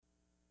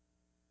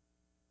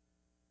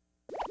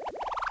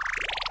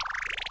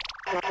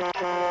I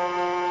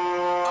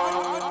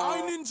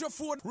Ninja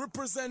Food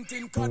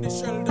representing Cody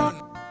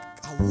Sheldon.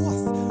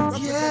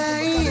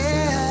 Yeah,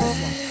 yeah.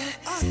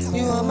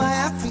 You are my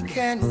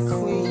African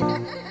queen.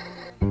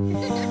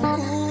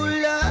 Ooh,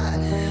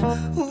 Lord.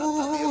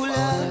 Ooh,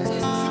 Lord.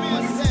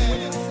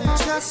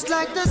 Just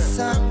like the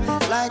sun,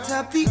 light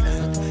up the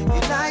earth.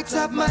 You light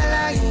up my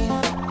life.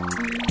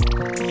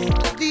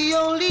 The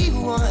only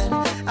one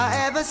I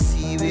ever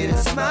see with a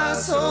smile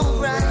so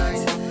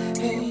bright.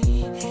 Hey.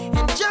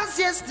 And just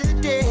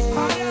yesterday,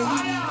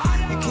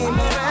 you came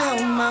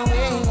around my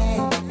way.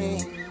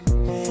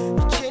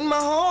 You changed my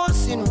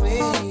horse in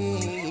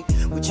way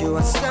with your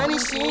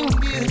astonishing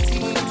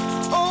beauty.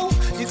 Oh,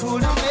 you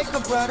couldn't make a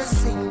brother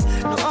sing.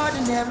 No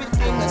ordinary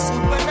thing, a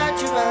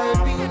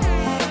supernatural being.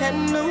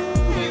 And no,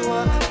 you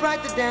are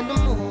brighter than the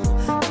moon,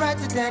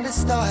 brighter than the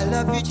star. I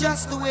love you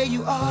just the way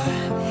you are.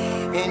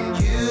 And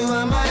you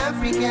are my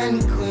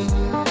African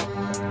queen,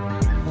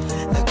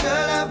 the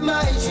girl of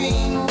my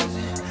dreams.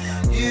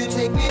 You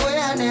take me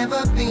where I've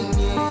never been,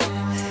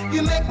 yeah.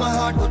 You make my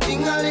heart go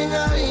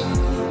ding-a-ling-a-ling.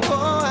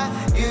 Oh,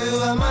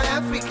 you are my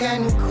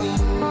African queen,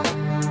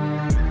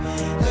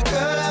 the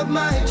girl of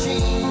my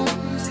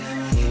dreams.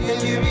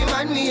 And you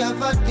remind me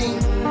of a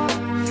thing,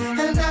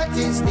 and that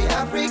is the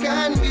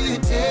African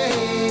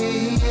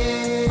beauty.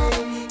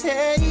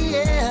 Yeah,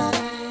 yeah.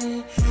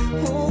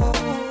 Ooh,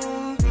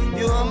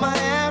 you are my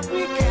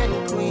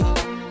African queen.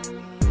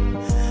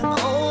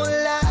 Oh,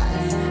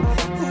 Lord,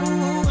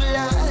 ooh,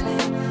 Lord.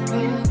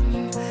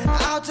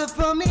 Out of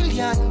a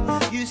million,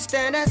 you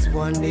stand as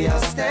one, they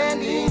are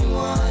standing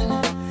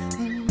one.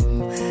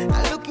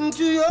 I look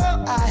into your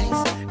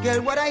eyes,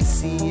 girl, what I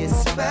see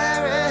is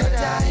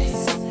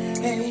paradise.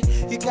 Hey,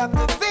 you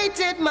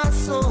captivated my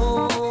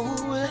soul.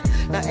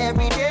 Now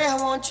every day I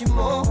want you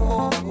more.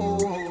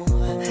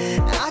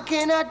 Now I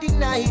cannot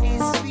deny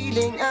this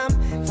feeling I'm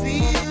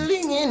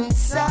feeling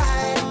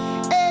inside.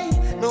 Hey,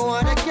 no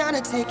one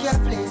cannot take your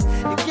place,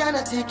 you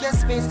cannot take your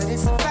space. That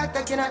is a fact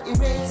I cannot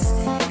erase.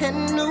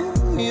 And no,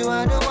 you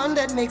are the one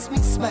that makes me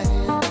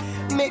smile,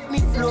 make me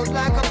float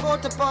like a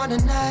boat upon the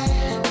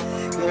Nile.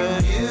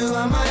 Girl, you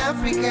are my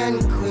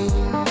African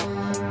queen,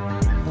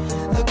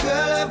 the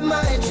girl of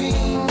my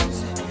dreams.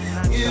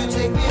 You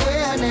take me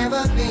where I've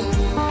never been.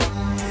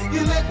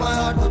 You make my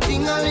heart go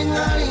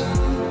ding-a-ling-a-ling.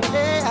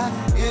 Yeah,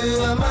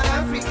 you are my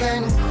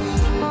African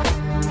queen,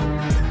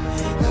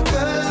 the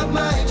girl of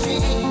my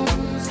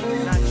dreams.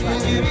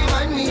 And you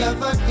remind me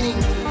of a thing,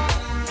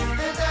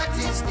 and that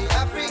is the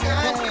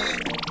African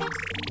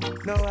queen.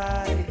 No,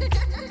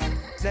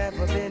 I've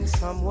never been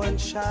someone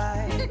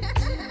shy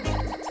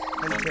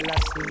until I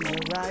see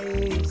your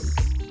eyes.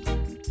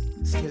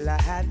 Still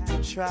I had to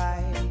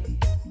try,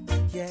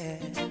 yeah.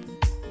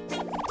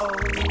 Oh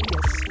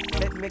yes,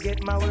 let me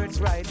get my words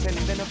right and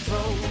then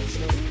approach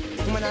you.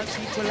 When I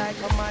treat you like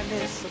a man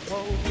is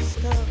supposed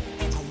to.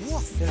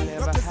 They'll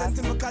never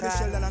Representing have to Cody cry.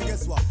 Sheldon, and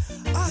guess what?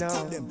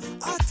 Attack them.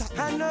 I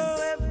know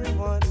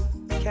everyone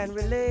can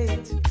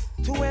relate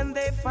to when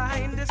they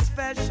find a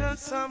special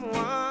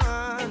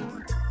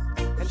someone.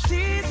 And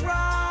she's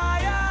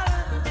royal,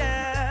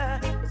 yeah,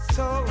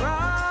 so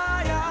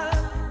royal.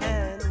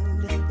 And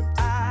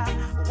I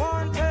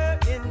want her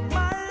in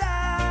my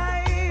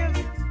life.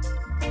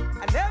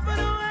 I never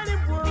knew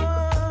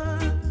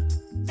anyone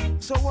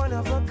so one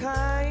of a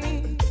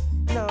kind.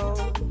 No,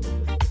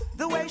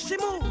 the way she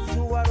moves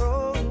to her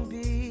own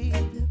beat,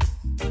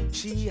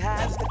 she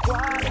has the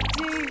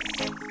qualities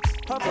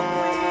of a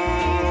queen.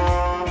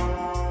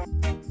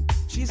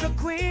 She's a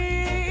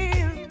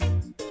queen.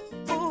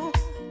 Ooh,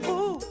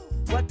 ooh,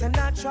 what a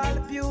natural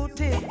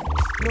beauty.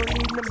 No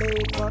need no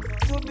makeup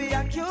to be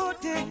a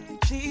cutie.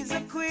 She's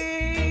a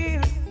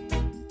queen.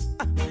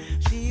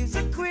 She's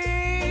a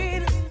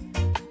queen.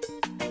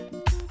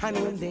 And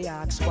when they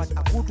ask what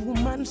a good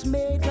woman's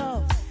made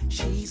of,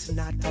 she's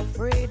not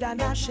afraid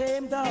and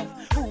ashamed of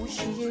who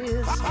she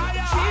is. She's fire,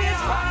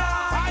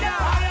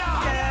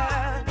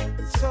 yeah,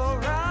 so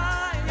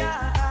royal.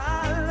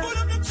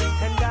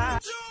 And I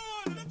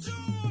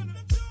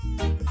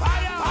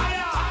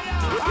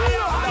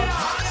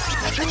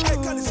Hey,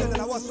 Cody Sheldon,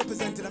 I was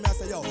representing them. I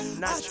say, yo,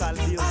 natural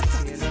beauty.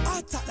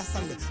 attack that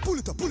song there. Pull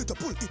it up, pull it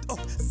up.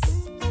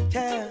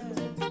 Yeah.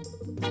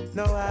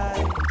 No,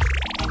 I've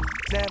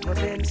never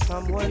been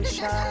someone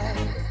shy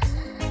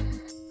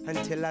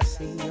until I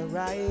seen your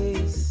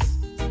eyes.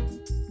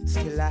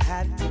 Still I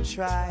had to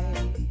try,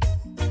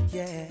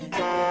 yeah.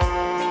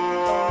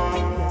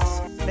 Oh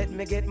yes, let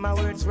me get my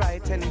words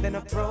right and then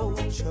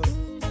approach you.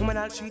 When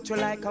I'll treat you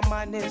like a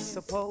man is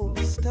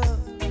supposed to.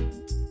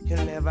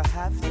 You'll never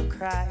have to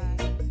cry,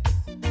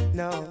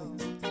 no.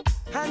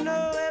 I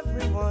know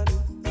everyone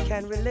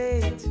can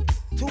relate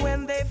to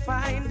when they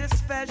find a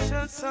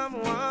special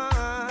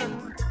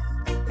someone.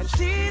 And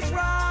she's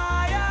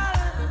royal,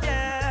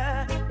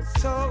 yeah,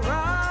 so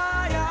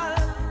royal.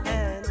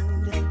 And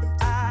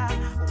I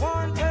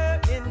want her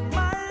in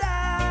my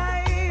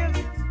life.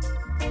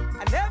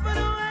 I never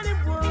knew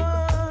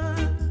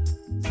anyone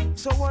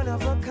so one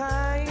of a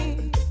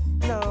kind,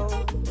 no.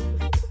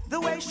 The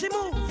way she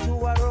moves to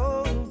her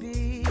own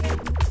beat,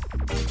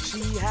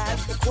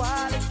 has the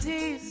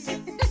qualities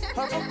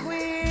of a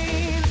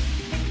queen.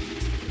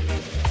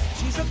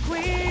 She's a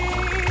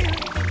queen.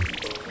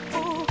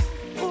 Ooh,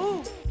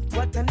 ooh,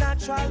 what a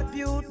natural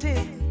beauty.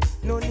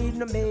 No need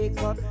no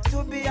makeup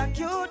to be a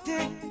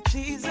cutie.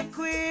 She's a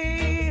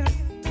queen.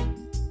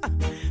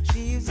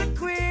 She's a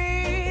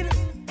queen.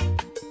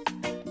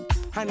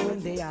 And when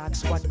they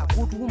ask what a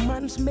good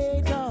woman's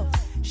made of,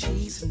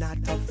 she's not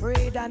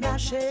afraid and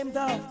ashamed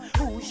of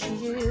who she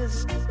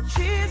is.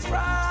 She's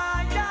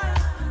royal,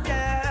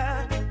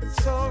 yeah,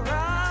 so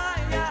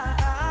royal.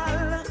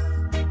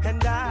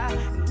 And I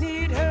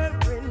need her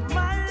in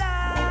my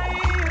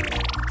life.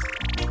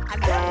 I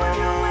never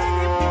knew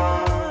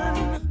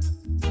anyone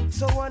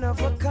so one of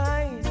a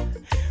kind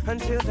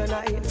until the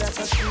night that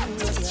I see her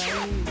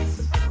eyes.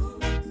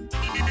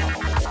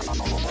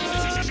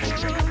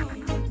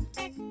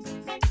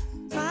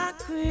 My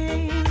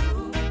queen,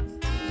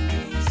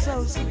 so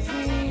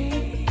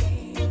supreme.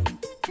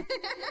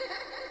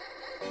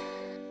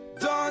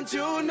 Don't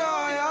you know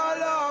your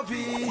love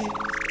is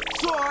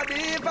so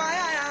divine?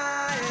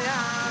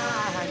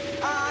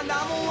 And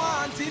I'm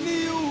wanting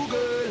you,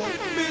 girl,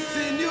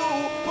 missing you,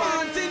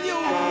 wanting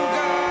you,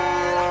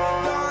 girl.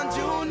 Don't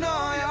you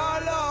know your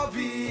love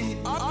is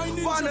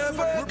one of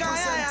a kind?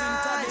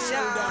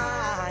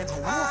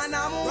 And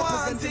I'm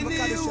wanting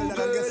you,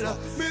 girl,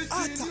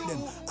 missing you,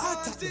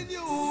 wanting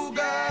you,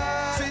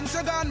 girl. Since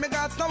you gone, me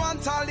got no one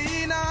to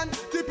lean on.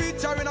 The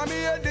picture in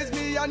me head is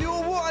me and you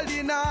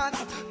holding on.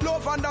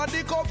 Love under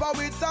the cover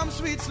with some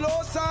sweet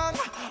slow song.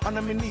 And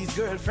I'm in his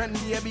girlfriend,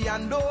 baby,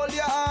 and hold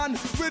your hand.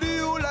 With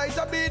you like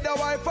to be the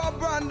wife of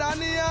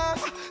Brandon Young.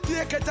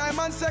 Take your time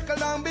and settle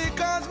down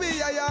because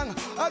we are young.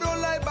 I don't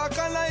like back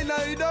and line,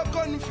 I the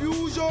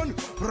confusion.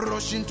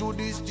 Rush into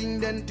this thing,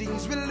 then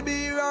things will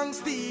be wrong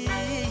still.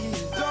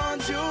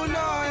 Don't you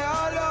know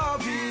your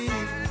love is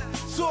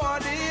so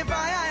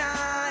divine?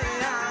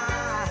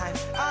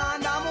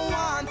 And I'm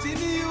wanting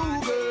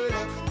you, girl,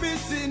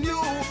 missing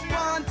you,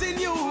 wanting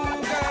you,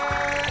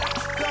 girl.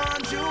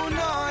 Don't you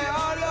know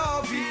your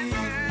love is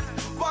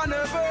one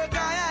of a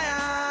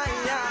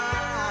kind?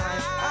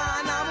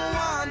 And I'm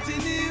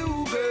wanting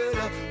you,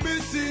 girl,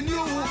 missing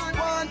you,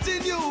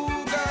 wanting you,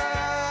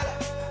 girl.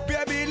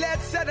 Baby,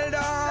 let's settle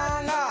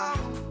down.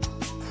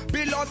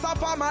 Be lost a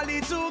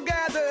family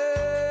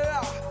together.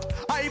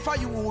 I for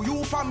you,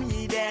 you for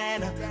me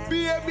then.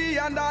 Baby,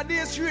 under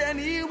this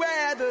rainy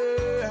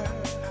weather.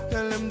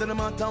 Tell them that no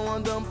matter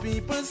what them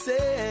people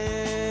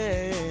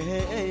say.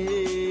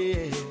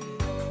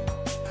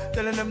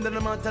 Tell them that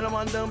no matter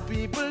what them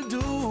people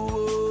do.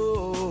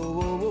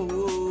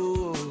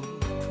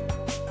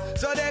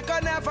 So they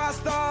can never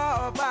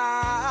stop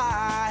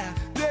I.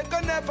 They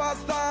can never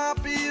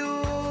stop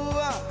you.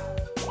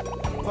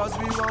 Cause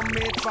we were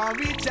made for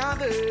each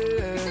other.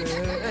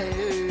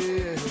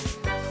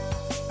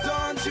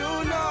 Don't you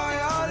know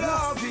your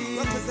love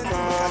is so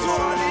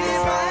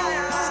divine?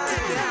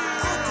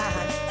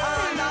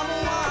 And I'm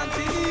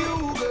wanting you,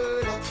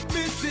 girl,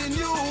 missing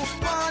you,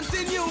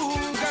 wanting you,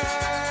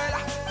 girl.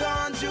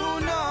 Don't you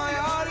know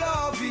your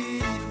love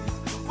is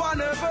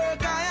one of a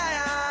kind?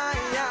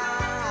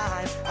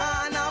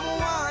 And I'm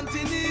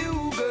wanting you,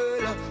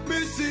 girl,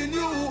 missing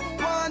you,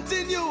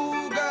 wanting you,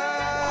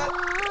 girl. I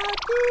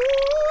do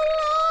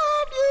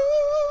love you.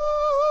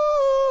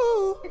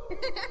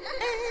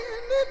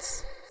 And it's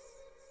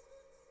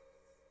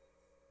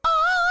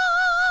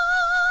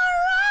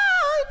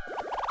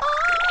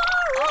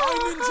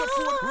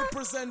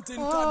representing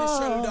Connie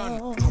Sheldon.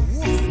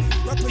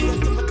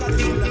 Representing the Connie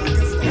Sheldon.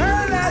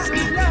 Girl, as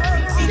we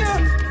love you.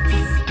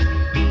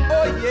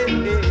 Oh yeah.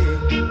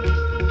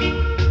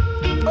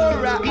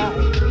 Alright.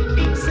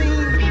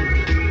 Sing.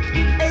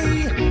 Hey.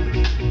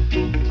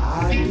 I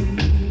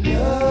do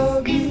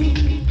love you.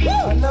 I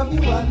love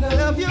you. I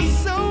love you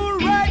so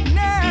right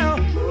now.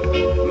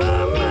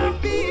 Mama,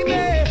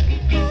 baby.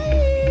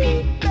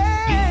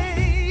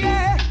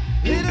 Yeah.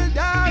 Little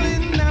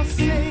darling, I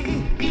say.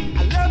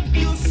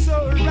 So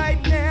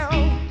right now,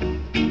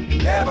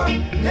 never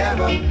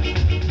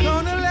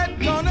gonna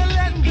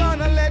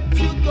let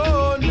you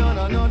go.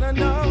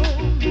 No.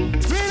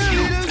 Pretty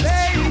little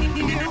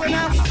lady, when I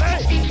say,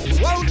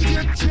 won't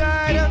you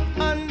try to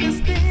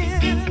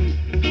understand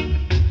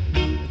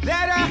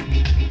that I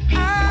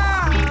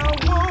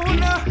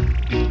wanna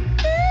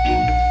be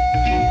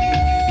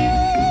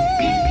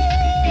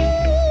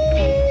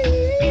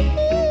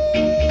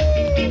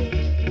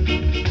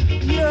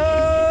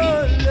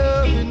your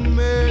loving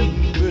man.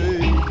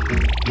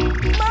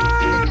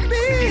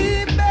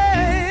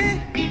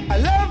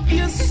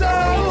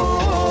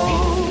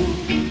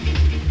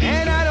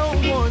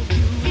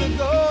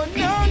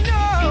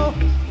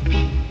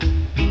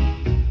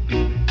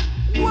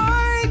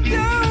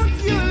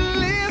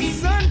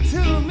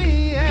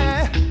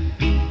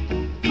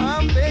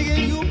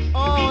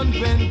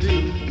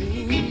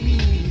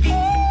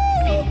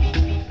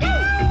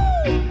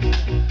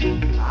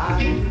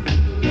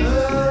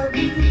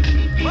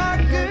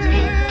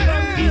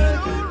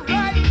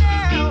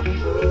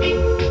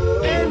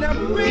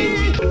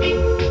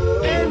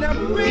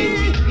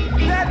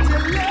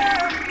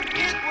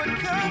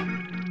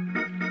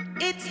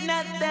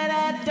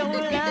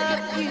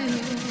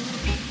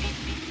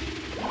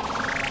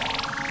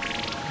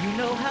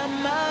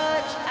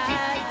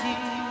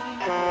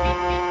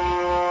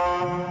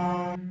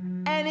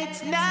 And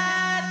it's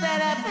not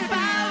that I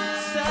found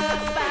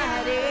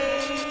somebody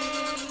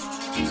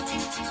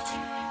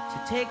to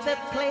take the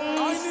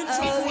place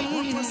of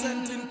you.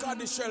 Representing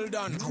Cody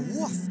Sheldon.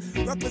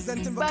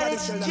 Representing but Cody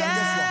it's Sheldon.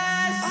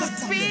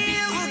 just the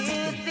feel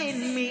within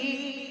me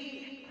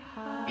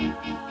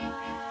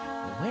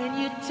when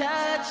you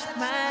touch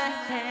my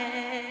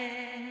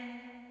hand,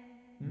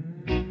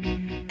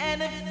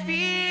 and a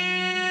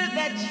fear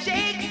that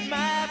shakes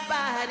my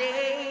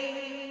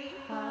body,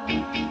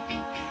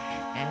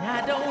 and I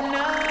don't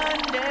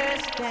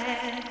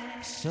understand,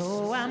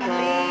 so I'm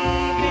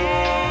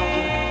leaving.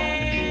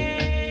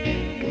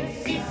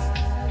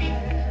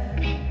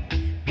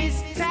 This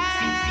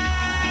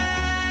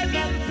time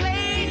I'm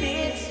playing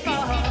it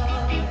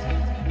smart.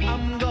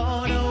 I'm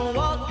gonna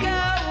walk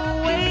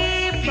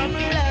away from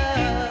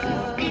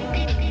love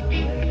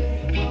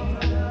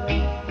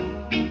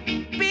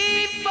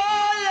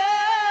before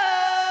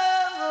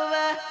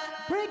love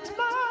breaks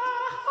my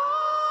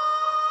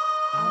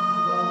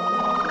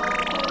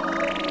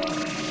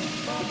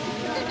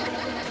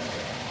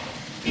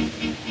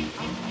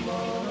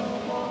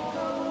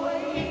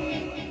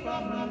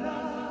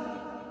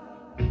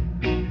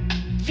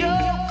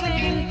You're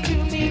clinging to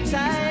me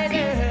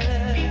tighter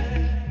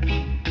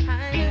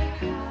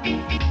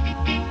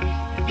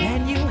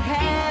than you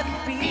have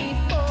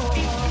before.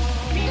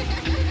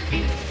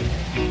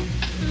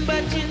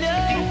 But you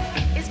know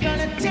it's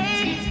gonna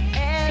take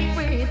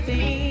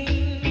everything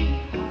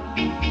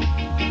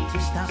to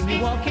stop me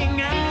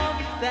walking out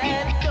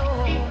that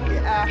door.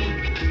 Yeah,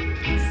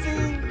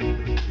 see,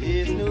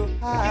 there's no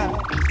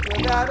house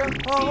without a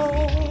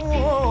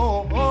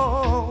home.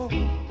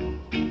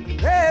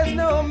 There's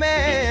no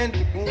man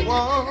who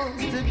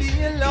wants to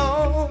be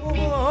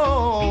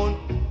alone.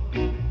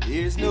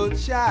 There's no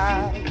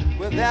child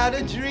without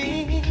a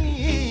dream.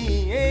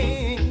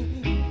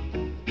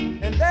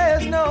 And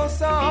there's no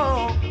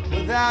song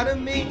without a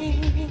meaning.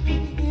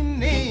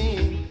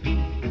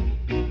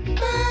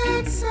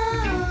 That's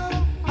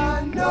how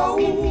I know.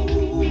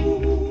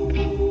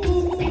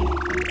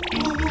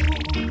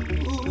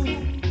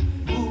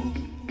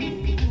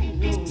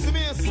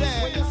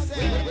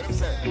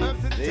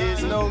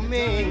 There's no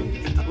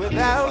me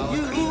without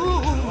you.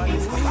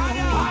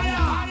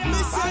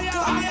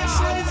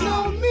 There's no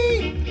me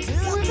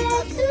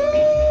without you.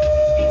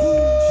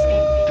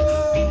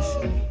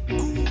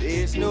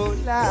 There's no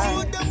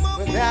life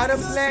without a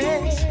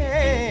plan.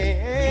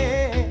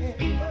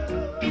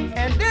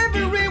 And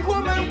every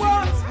woman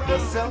wants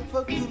herself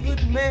a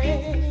good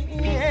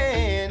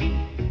man.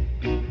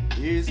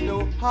 There's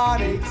no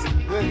heartaches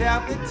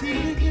without the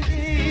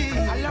tears. I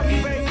love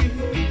you, baby.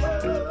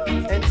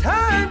 And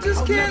time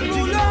just can't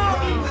go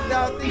long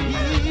without the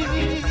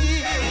heat.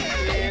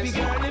 Baby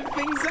girl, if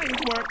things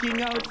ain't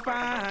working out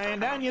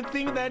fine, and you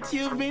think that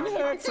you've been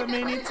hurt so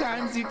many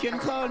times, you can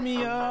call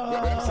me up.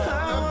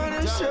 I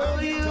wanna show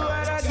you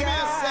what I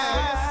got.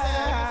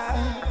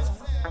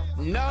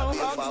 No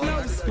hugs,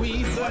 no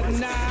squeeze at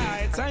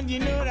night, and you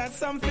know that's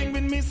something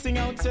been missing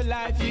out your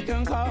life, you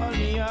can call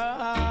me up.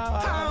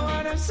 I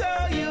wanna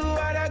show you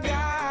what I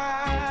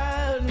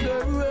got,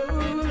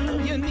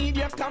 girl. You need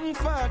your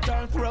comfort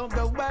all throughout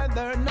the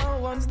weather. No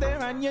one's there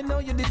and you know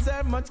you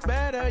deserve much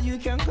better. You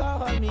can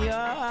call me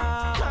up.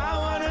 I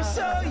wanna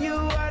show you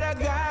what I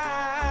got.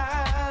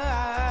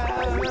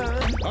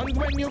 And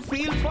when you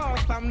feel for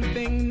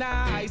something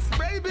nice,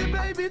 baby,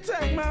 baby,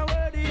 take my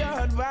word, your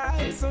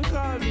advice, and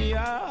call me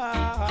up.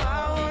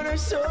 I wanna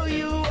show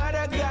you what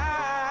I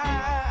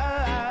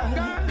got.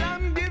 Girl,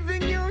 I'm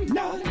giving you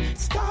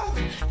non-stop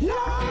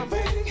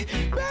loving.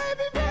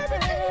 Baby, baby,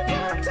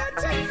 keep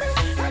touching me.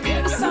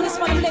 The song is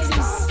for the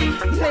ladies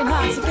playing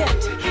hard to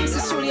get. This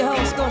is truly a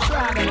host Ghost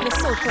Rider, the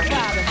soul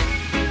provider.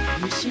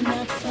 Wishing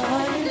I'd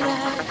fall in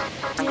love,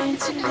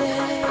 dancing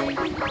baby.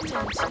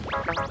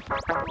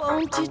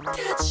 Won't you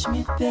touch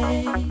me,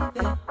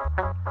 baby?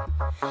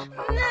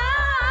 No,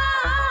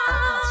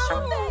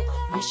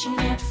 wishing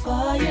I'd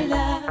fall in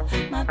love,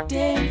 my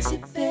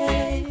dancing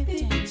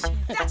baby.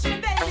 Touch me,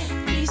 baby.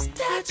 Please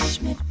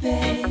touch me,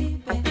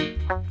 baby.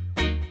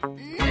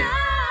 No,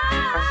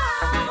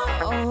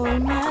 all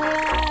my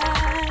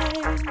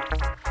life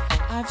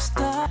I've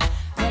stuck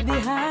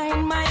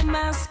behind my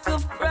mask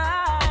of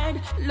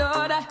pride.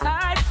 Lord, I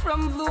hide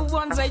from the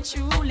ones I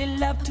truly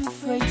love, too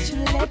afraid to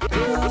let go.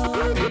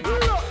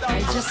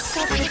 I just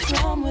suffer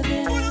from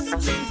within.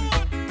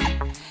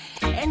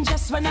 And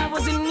just when I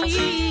was in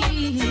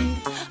need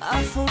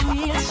of a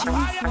real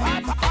true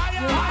friend,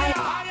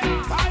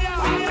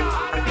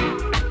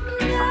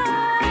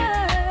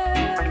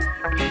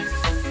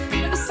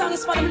 The song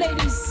is for the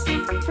ladies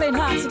playing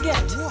hard to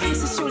get.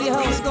 This is truly a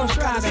host Ghost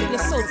Rider, your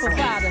soul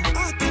provider.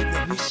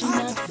 wishing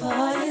I'd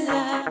fall in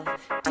love,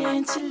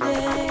 dance you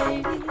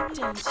lady,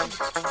 dance you.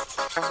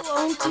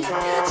 Won't you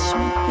touch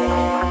me,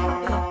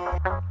 baby?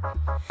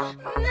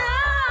 No,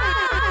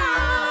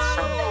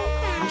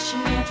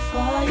 wishing I'd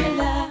fall in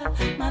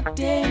love, my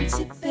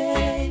dancey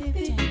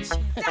baby.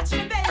 Touch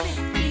me, baby.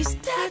 Please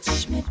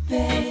touch me,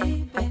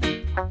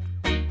 baby.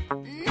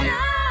 No.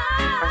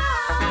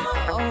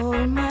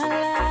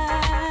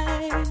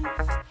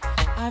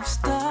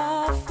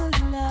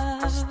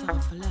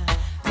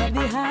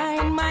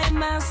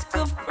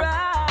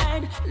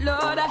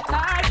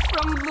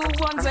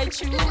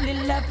 truly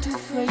love too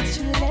afraid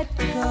to let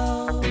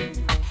go.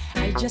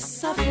 I just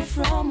suffer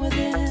from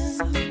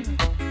within.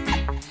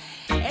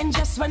 And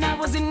just when I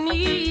was in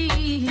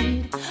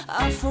need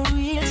of a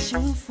real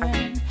true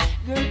friend,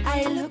 girl,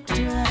 I looked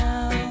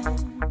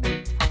around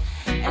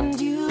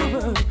and you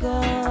were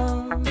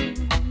gone.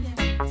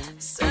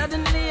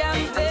 Suddenly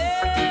I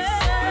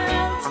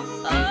felt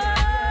all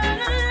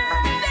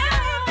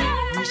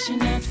alone,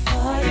 wishing I'd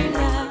fall in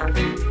love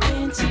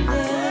into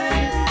love.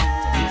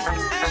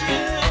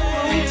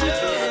 Won't you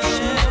touch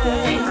me,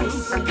 baby?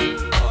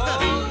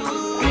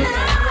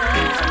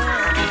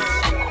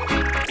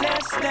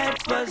 That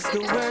was the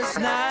worst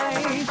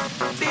night,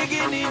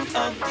 beginning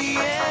of the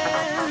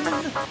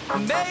end.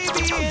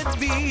 Maybe it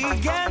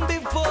began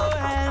before,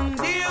 and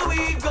here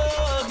we go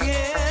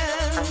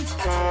again.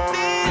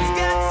 Things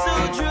got so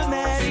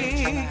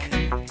dramatic,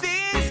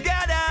 things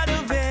got out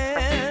of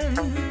hand.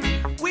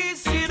 We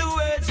see the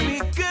words we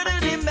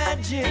couldn't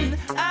imagine.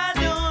 I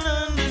don't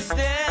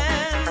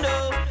understand.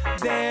 Oh,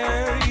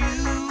 there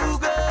you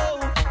go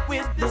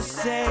with the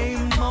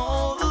same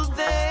old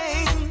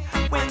thing.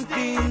 When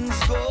things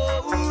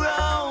go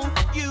wrong,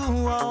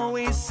 you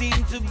always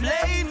seem to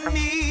blame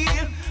me.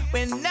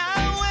 When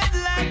now I'd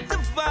like to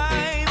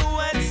find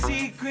what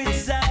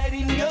secrets hide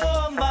in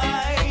your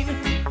mind.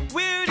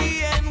 Where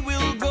the end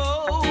will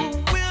go,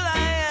 will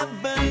I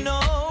ever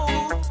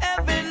know?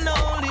 Heaven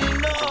only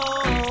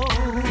knows.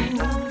 Heaven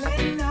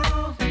only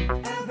knows.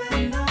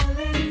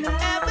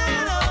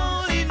 Heaven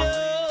only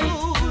knows.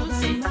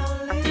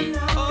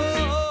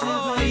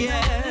 Oh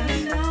yeah.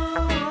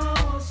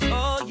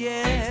 Oh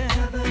yeah.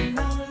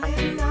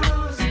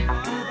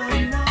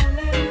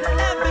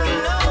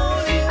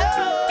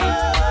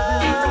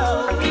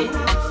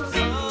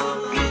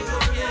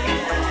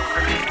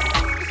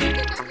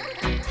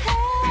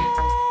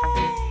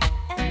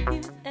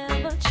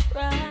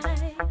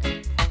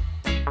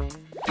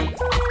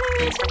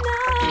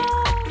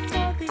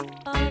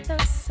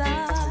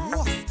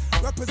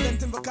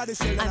 Representing Bacardi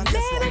Shell I and made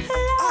this it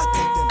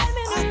climb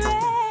in the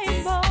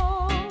rainbow.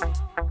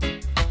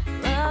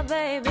 Well,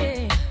 baby,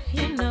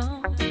 you know,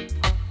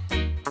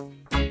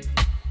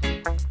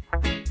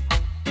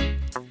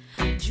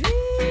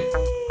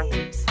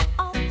 dreams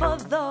are for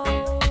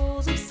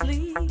those who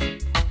sleep.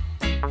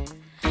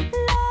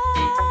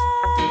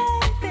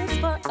 Life is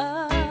for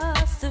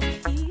us to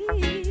keep.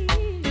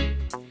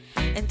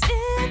 And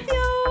if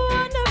you're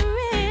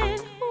wondering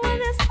where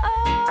this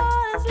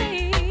all is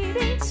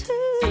leading to,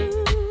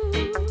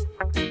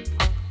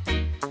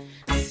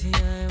 see, I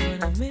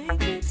wanna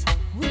make it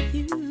with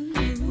you.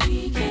 We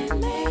can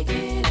make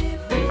it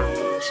if we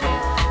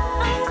try.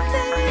 I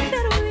think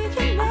that we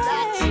can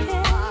make it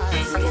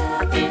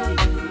together, you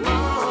and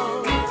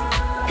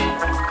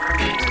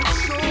It's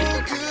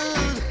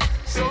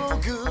so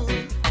good,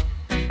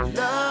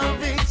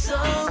 loving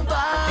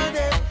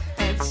somebody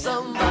and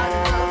somebody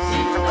loves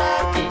you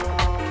back,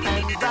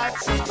 and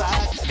that's a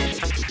fact.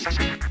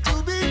 To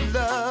be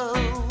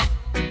loved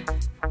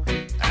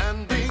and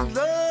being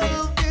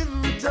loved in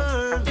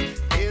return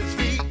is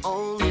the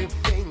only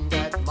thing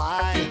that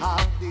my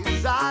heart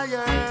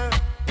desires.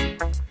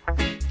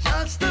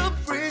 Just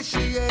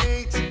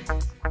appreciate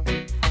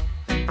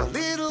the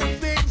little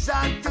things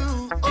I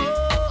do.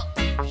 Oh,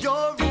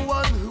 you're the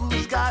one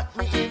who's got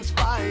me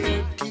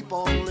inspired. Keep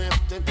on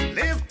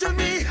lifting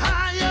me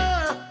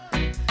higher.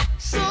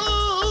 So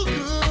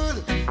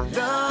good,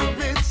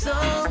 loving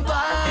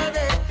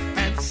somebody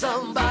and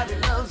somebody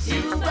loves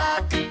you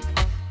back,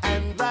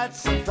 and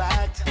that's a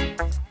fact.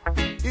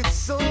 It's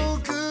so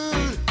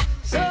good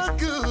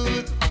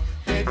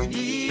when you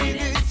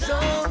needed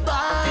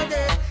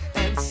somebody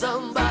and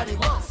somebody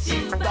wants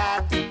you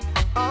back.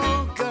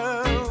 Oh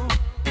girl,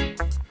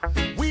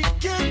 we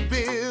can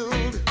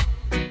build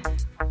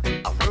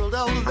a world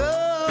of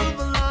love,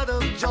 a lot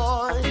of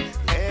joy.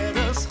 Let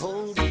us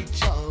hold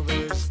each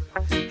other's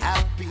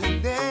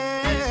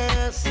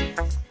happiness.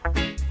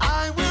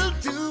 I will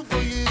do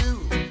for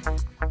you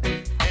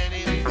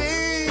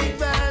anything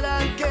that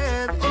I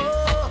can.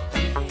 Oh,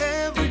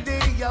 every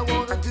day I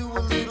wanna do a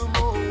little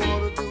more, a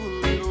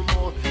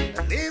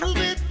little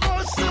bit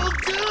more.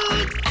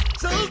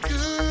 So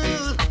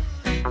good,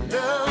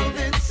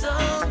 loving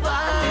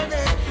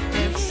somebody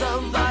and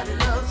somebody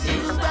loves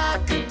you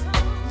back,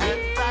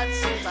 and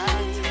that's a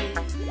fact.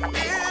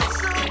 It's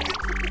so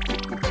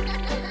good.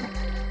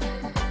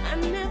 I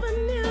never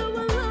knew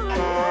a love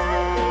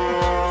like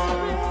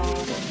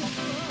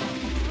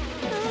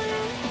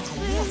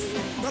this.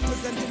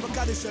 Representing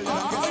Bacardi Shell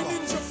and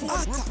Ninja Food.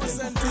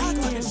 Representing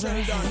Bacardi Shell.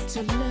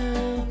 To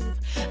love,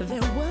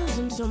 there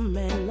wasn't a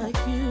man like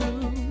you.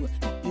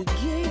 You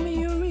gave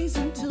me a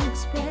reason to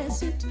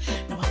express it.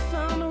 Now I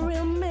found a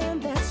real man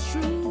that's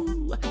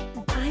true.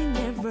 I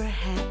never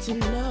had to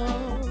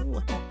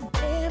know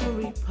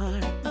every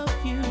part of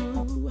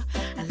you.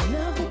 I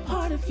love the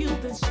part of you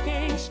that's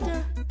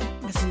gangsta,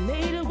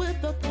 fascinated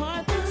with the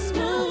part that's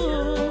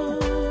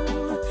smooth.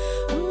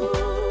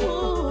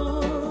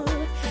 Ooh,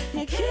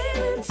 you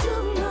came into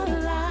my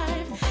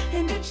life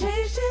and you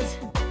changed it.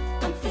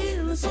 I'm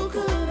feeling so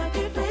good, I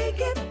can't fake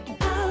it.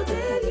 How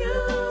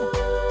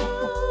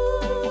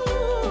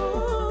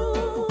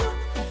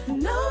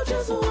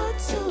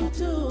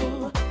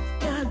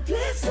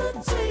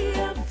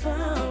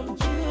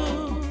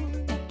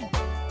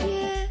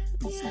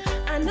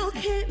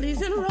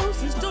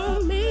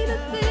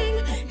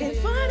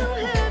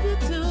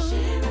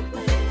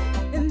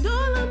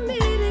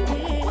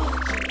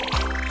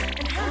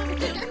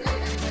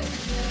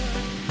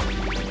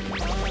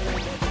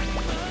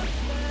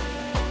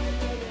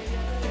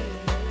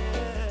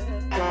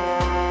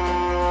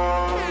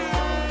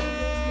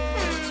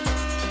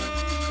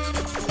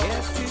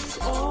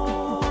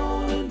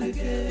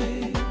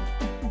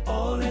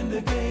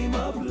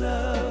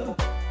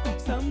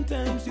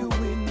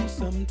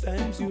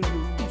sometimes you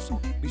lose.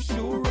 Be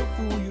sure of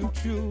who you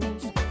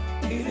choose.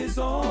 It is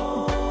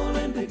all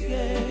in the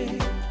game,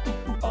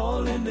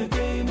 all in the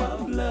game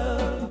of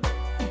love.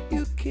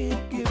 You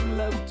can't give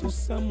love to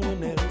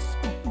someone else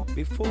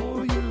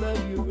before you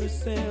love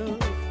yourself.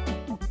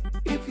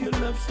 If your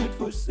love should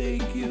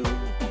forsake you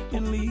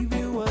and leave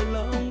you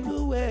along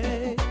the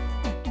way,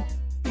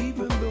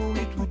 even though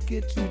it would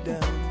get you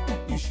down,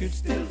 you should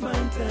still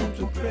find time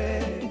to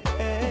pray.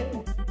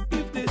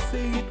 If they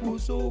say it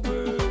was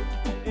over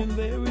and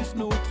there is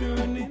no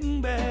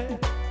turning back,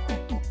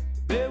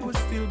 there will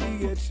still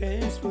be a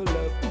chance for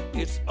love.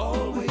 It's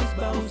always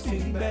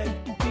bouncing back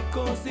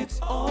because it's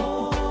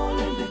all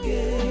in the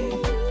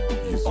game.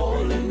 It's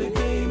all in the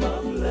game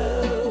of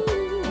love.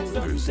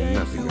 There's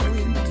nothing I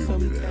can do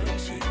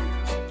without you.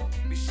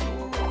 Be sure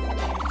of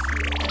what you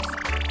choose.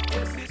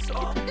 Yes, it's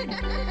all.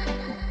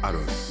 I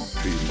don't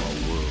see my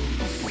world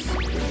spinning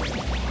without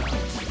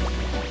you.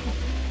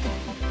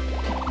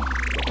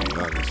 But be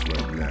honest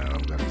right now,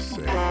 I'm gonna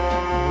say,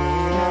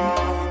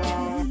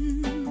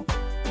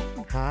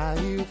 how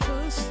you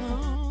first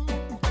saw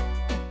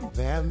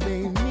that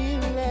made me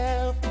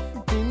laugh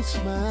and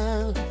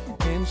smile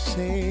and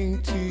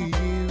sing to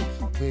you.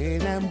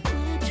 When I'm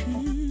with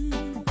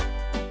you,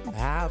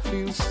 I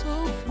feel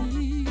so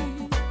free.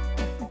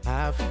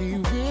 I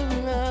feel real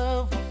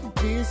love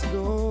is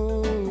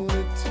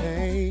gonna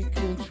take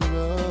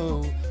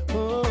control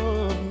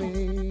of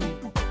me.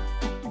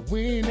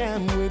 When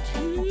I'm with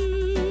you,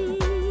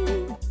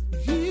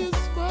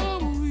 it's for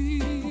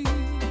real.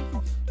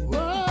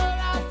 What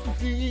I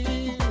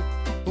feel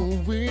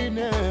when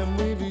I'm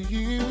with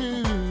you.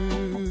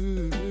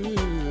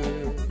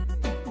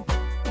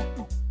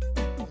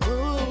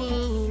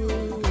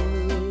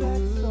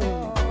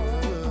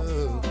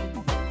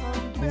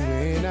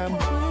 When I'm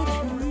with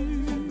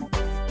you,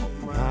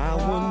 I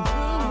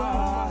wonder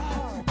why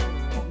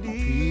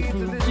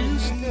people do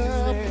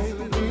stop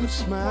and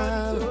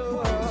smile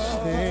and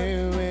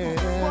stare at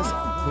us.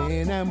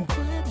 When I'm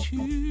with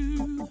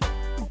you,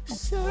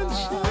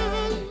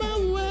 sunshine my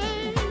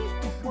way.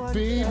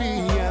 Baby,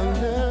 our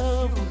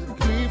love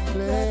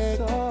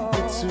reflect.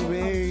 It's a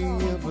ray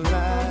of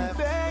life.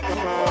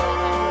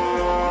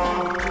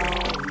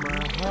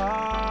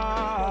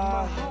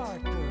 My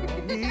heart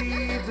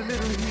needs a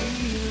little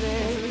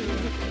healing.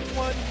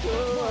 What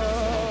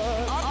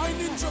I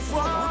Ninja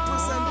Frog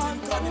representing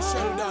Connie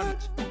Sheldon.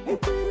 Hey,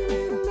 pretty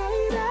little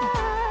lady,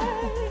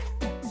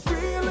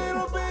 Sweet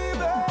little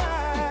baby,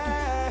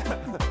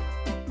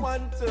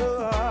 one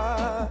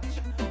touch,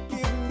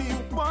 give me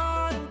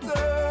one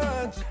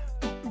touch.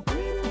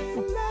 pretty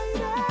little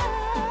lady.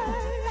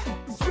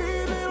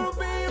 Sweet little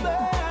baby,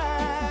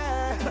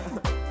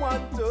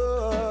 one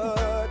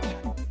touch,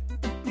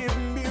 give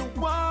me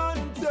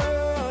one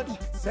touch.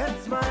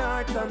 Sets my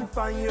heart on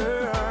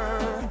fire,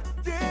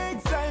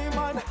 takes time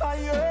on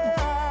higher.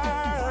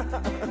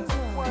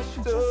 One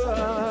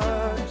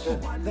touch,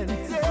 then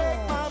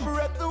take my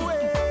breath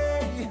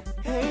away.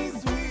 Hey,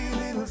 sweet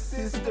little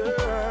sister,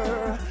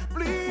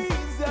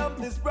 please help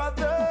this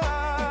brother.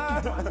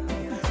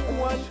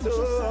 One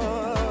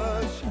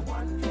touch,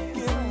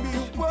 give me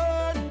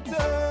one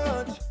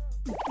touch.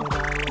 When I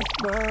was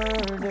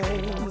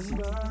burning,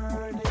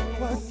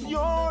 was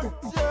your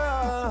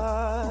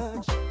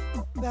touch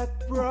that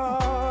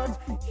brought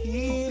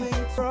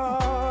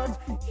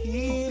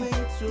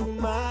healing to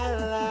my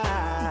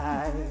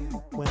life.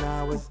 When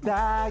I was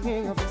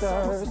dying of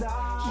thirst,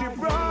 she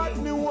brought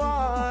me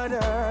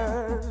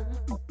water,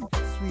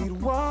 sweet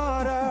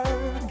water,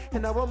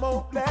 and now I'm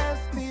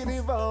hopelessly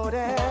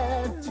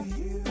devoted to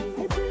you.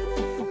 Hey, pretty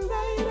little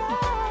lady,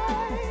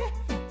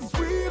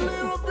 sweet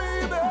little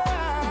baby,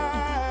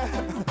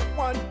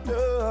 one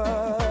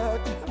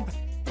touch,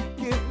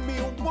 give me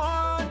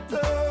one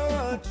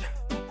touch.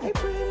 Hey,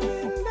 pretty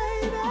little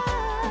lady,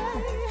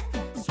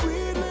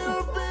 sweet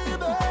little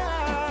baby,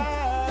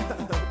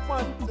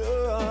 one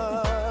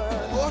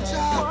touch. Watch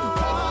out.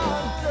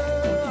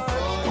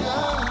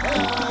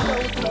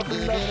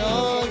 Give it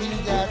all you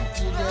got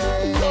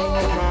today.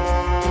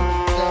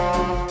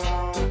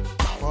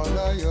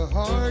 Follow your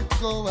heart,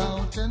 go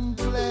out and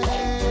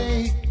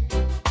play.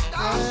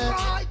 That's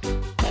right.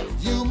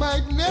 You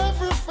might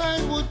never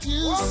find what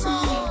you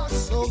seek,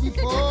 so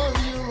before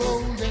you're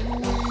old and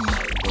weak,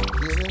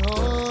 give it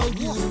all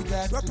you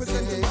got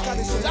Representing today.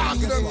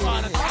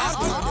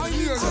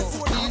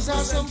 These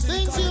are some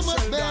things you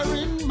must bear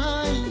in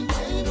mind.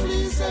 Hey,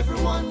 please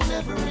everyone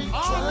every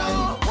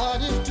time.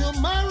 What if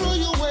tomorrow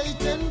you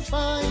wake and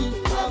find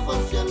love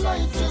of your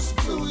life just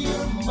blew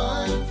your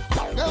mind?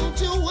 Don't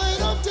you wait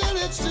until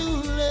it's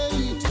too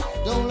late.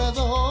 Don't let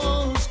the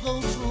horse go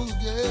through the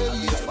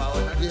gate.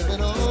 Give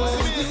it all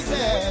you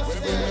got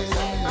today.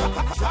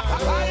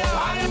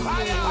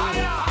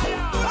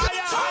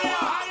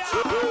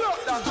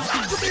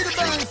 To be the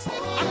best,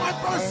 and my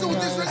pursuit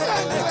is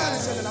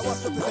relentless.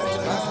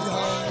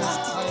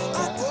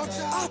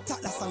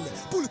 Attack that song there.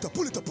 Pull it up,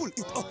 pull it up, pull it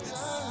up.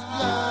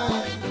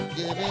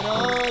 Give it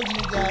all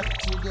you got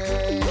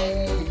today.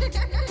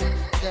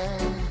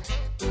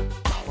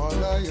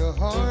 Follow your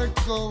heart,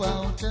 go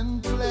out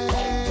and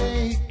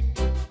play.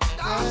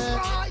 That's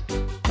right.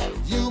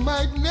 You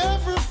might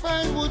never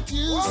find what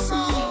you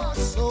seek.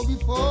 So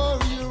before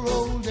you're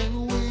old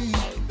and weak,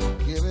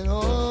 give it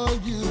all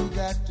you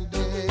got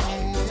today.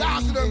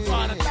 Talk to them,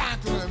 Father, talk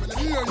to them. Let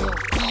me hear you.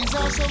 These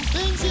are some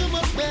things you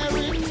must bear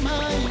in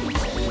mind.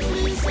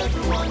 Please,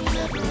 everyone,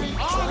 every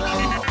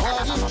time.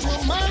 Just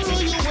tomorrow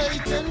you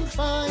wait and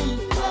find.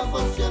 Love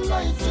of your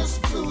life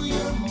just blew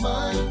your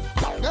mind.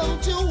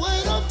 Don't you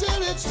wait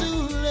until it's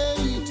too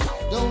late.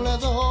 Don't let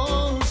the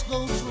horse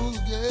go through the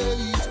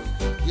gate.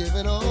 Give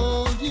it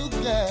all you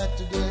got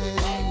today.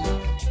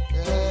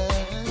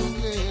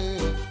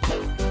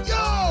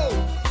 Yo!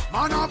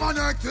 Man have an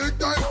hectic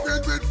day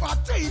filled with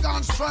fatigue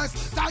and stress.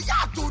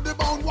 Tired to the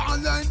bone,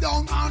 one laying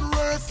down and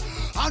rest.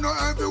 I know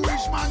every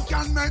wish man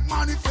can make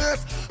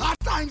manifest. At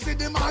times it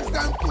demands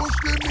them push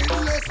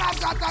limitless. I've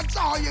got a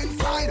joy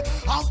inside,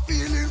 I'm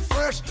feeling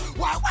fresh.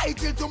 Why wait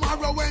till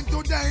tomorrow when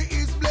today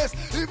is blessed?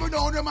 Even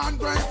though the man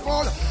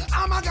grateful,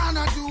 I'm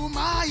gonna do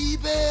my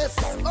best.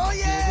 Oh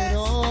yeah. Give it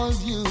all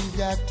you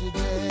got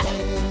today.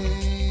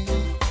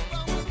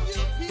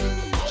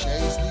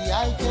 Chase the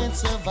I can't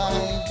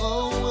survive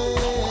away.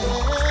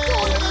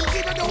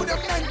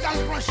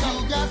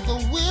 You got the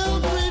will,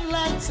 green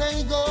light,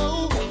 say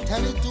go.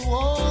 Tell it to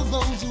all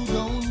those who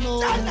don't know.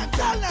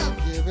 Tell them.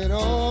 Give it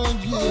all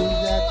you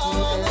got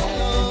today.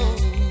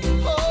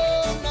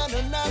 Oh, na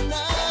na na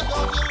na.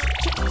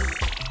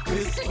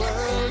 This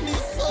world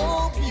is so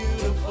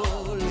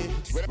beautiful.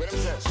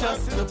 It's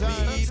just the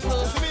people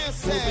who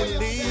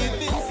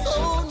believe in so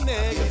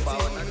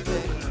negative,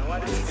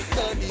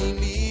 studying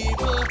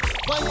evil.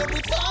 Why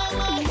every time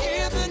I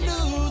hear the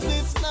news,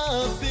 it's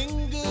nothing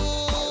good.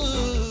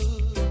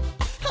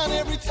 And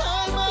every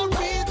time I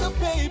read the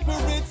paper,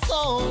 it's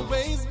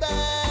always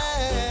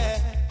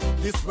bad.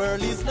 This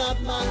world is not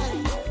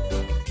mine.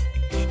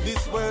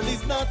 This world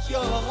is not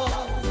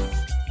yours.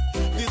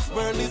 This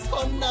world is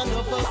for none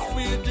of us.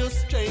 We're just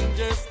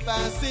strangers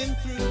passing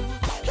through.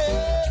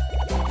 Hey,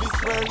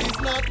 this world is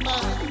not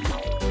mine.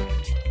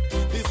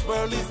 This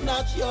world is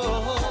not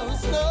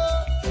yours.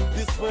 No,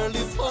 this world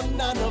is for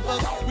none of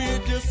us. We're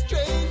just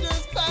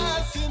strangers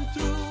passing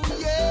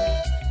through.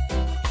 Yeah.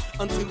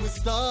 Until we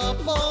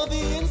stop all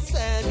the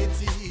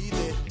insanity,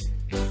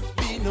 there'll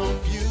be no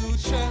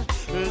future.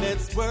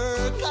 Let's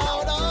work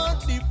out our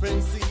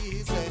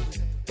differences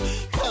and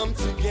come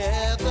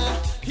together.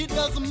 It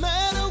doesn't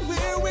matter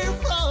where we're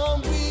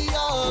from, we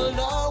all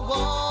are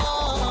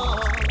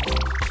one.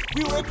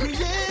 We were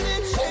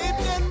created,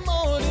 shaped, and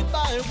molded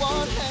by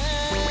one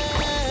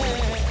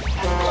hand.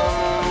 Oh,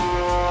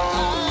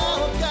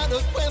 I've got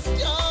a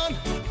question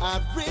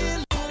I'd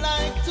really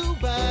like to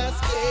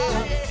ask you.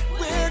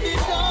 Where did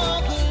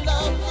all the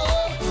love go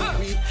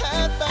we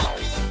had back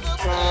in the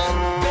past?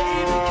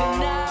 Baby,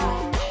 can I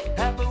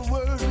have a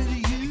word with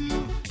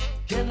you?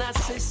 Can I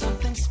say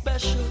something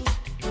special?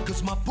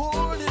 Cause my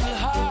poor little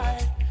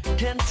heart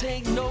can't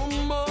take no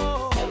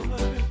more.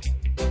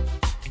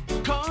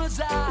 Cause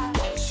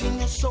I've seen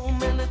you so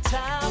many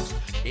times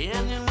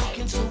and you're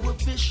looking so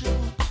official.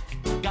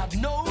 God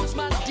knows,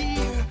 my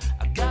dear,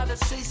 I gotta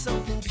say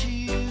something to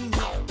you.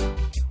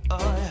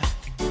 Oh yeah,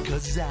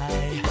 cause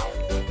I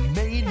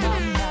made my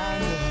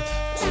mind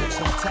up. Took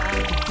some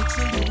time to fix a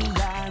little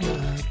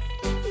lineup.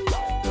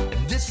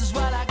 And this is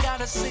what I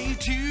gotta say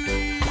to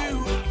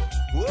you.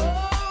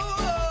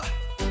 Whoa,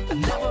 I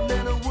never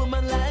met a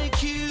woman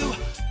like you.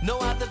 No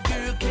other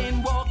girl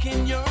can walk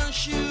in your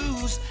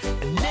shoes.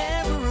 And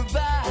never have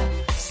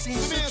I seen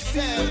such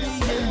beauty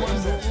in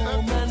one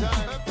woman.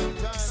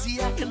 See,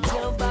 I can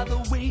tell by the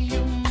way you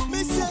move.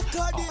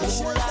 A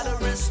whole lot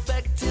of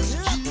respect is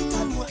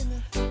due.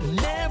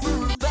 Never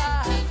have I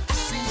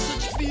seen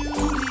such beauty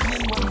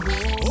in one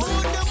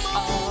woman.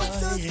 Oh,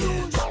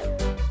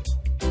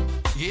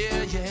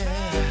 yeah. Yeah.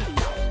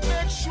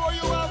 Make sure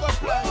you have a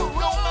plan. Don't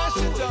mash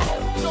it up.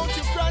 Don't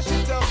you crash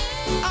it up.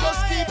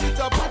 Just keep it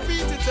up.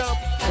 Repeat it up.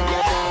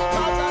 Yeah.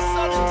 Cause I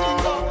saw the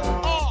thing up.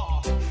 Oh.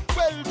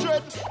 Well,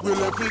 dread. We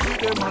left it with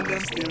them and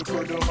them still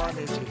couldn't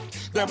manage it.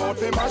 Them out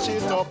they mash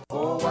it up.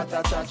 Oh, what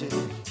a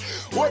tragedy.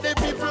 What the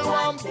people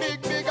want,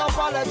 big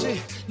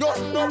apology.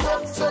 Nothing no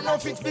wrong, so no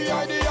fix the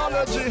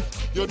ideology.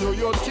 You do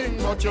your thing,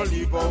 but you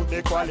leave out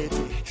the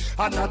quality.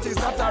 And that is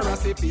not a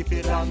recipe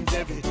for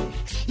longevity.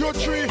 You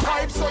tree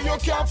hype, so you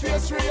can't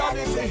face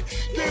reality.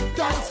 Give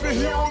thanks for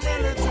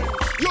humility.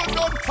 You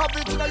don't have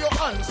it in your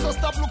hands, so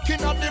stop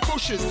looking at the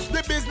bushes.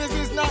 The business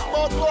is not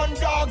about gun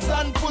dogs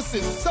and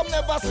pussies. Some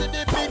never see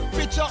the big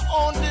picture,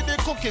 only the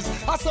cookies.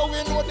 That's how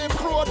we know the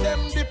pro,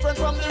 them different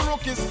from the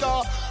rookies.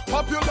 Star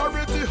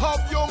popularity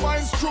have your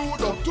mind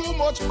screwed up. Too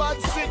much bad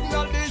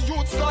signal, the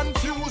youths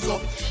confuse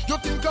up. You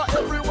think of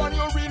everyone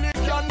you really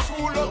can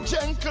fool up.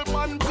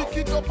 Gentleman pick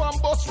it up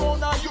and bust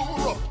round a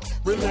Europe.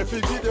 We left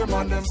it with them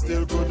and them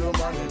still good to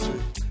manage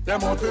it.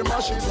 them out we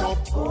mash it up.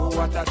 Oh,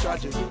 what a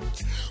tragedy.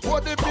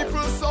 What the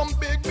people some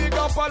big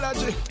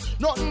apology.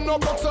 Nothing no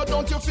broke, so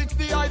don't you fix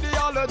the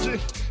ideology.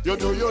 You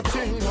do your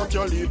thing, but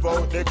you leave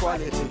out the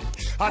quality.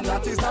 And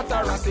that is not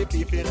a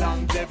recipe for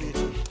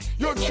longevity.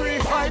 You tree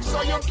hype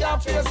so you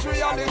can't face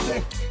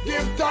reality.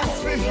 Give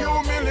thanks for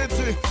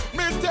humility.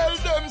 Me tell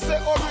them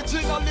say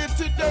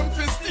originality them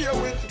fi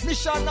stay with.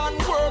 Mission and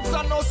works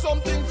are not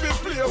something fi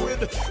play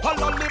with.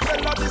 All of the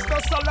melodies no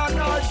Solomon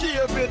or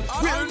David.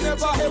 We'll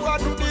never ever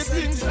do the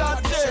things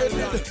that they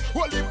did.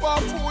 Only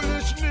for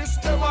foolishness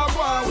them a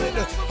go with.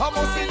 I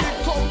must see the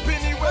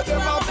company where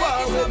them a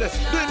bar with.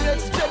 The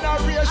next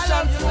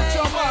generation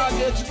future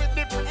mortgage with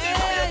the pretty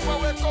paper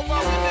we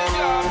cover with the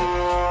yard.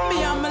 Me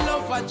and my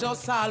lover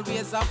just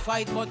always a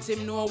fight, but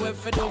him know where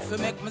for do for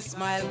make me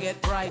smile get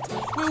bright.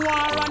 We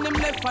war on him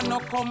left and no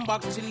come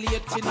back till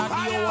late in the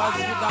hours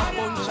with a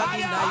bunch of the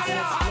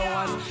nicest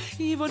flowers.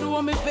 Even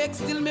though me vex,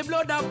 still me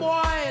blood a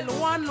boil.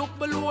 One look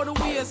below the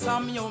waist,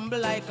 I'm humble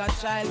like a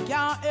child.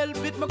 Can't help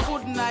it, me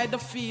couldn't hide the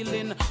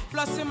feeling.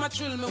 Plus him a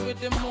thrill me with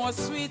the more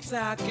sweet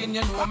talking.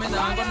 You know me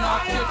not gonna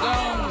knock you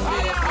down,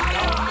 baby.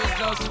 Now me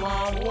just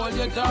want hold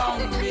you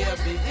down,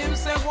 baby. Him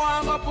say go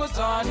and go put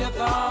on your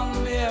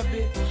tongue,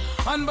 baby.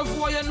 And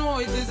before you know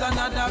it is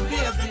another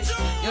baby.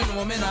 You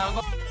know me now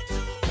go.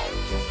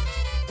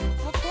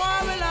 We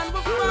quarrel and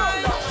we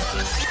fight, but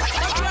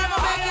we gonna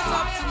make it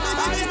up tonight.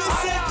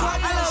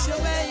 I love you,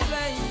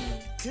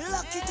 baby.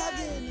 Clock it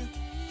again.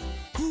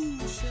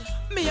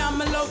 Me and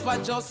my lover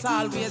just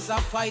always a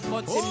fight,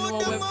 but him know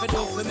where for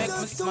do for make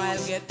me smile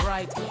get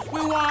bright.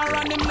 We war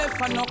on him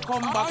left and no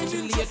come back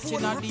till late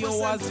in the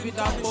hours with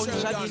a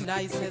bunch of the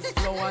nicest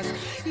flowers.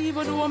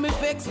 Even though me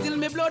vex, still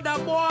me blood a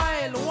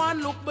boil.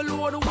 One look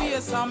below the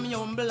waist, I'm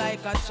humble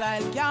like a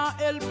child. Can't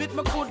help it,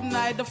 me couldn't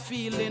hide the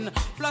feeling.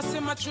 Plus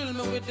him a thrill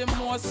me with the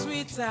more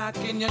sweet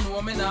talking. You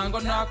know me not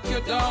gonna knock you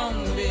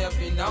down,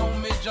 baby. Now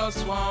me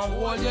just want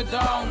hold you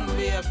down,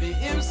 baby.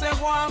 Him say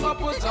go and go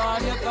put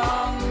on your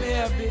tongue,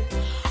 baby.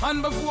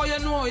 And before you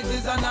know it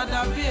is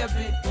another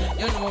baby.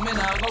 You know me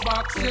now go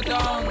box you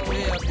down,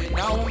 baby.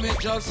 Now me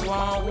just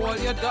want hold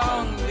you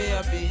down,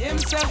 baby. Him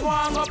say go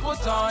and go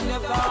put on your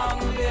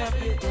tongue,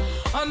 baby.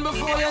 And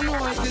before you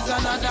know it is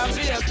another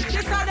baby.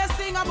 The saddest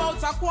thing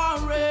about a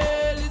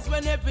quarrel is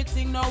when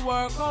everything no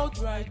work out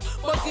right.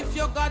 But if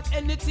you got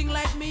anything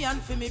like me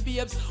and for me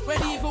babes,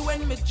 when even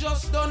when me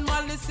just done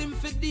malice him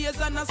for days,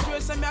 and I swear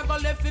say me I go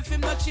left if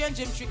him not change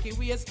him tricky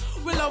ways.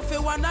 We love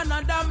for one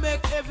another, make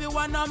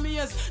everyone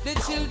amazed. The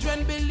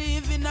children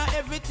believe in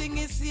everything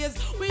he says.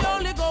 We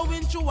only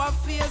going through a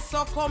phase,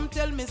 so come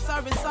tell me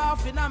sorry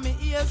soft in my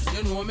ears.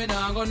 You know me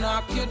not gonna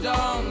knock you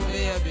down,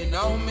 baby.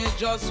 Now me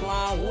just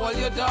want hold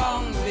you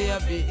down,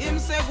 baby. Him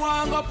say go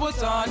and go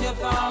put on your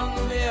tongue,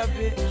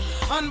 baby.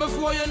 And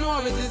before you know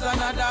it is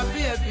another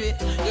baby.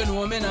 You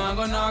know me not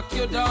gonna knock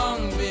you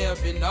down,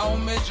 baby. Now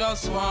me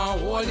just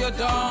want hold you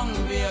down,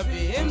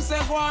 baby. Him say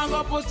go and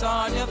go put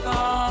on your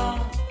tongue.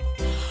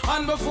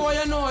 And before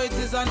you know it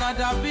is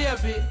another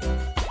baby.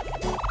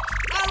 A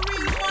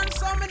real man,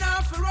 so me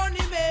not fi run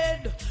him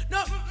head.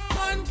 No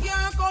man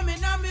can't come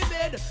in on me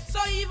bed. So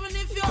even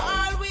if you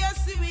always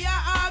see we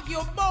argue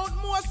about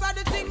most of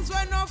the things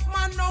when enough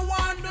man no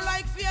want to,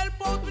 like fi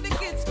help out with the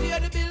kids, pay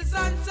the bills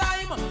on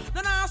time.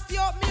 No nasty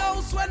up me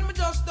house when me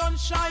just done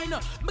shine.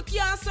 Me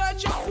can't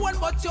search your phone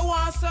but you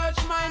want search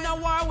mine. A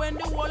war when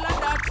the whole of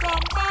that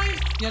combine.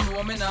 You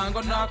know me not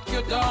gonna knock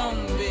you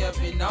down,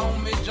 baby. Now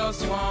me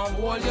just want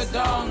hold you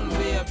down,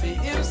 baby.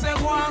 Him say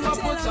go and go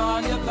put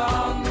on your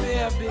tongue,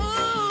 baby.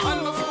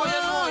 And before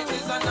you know it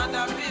is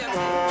another baby.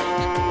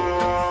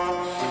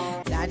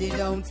 Daddy,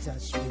 don't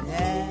touch me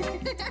there.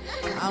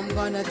 I'm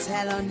gonna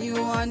tell on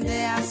you one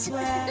day, I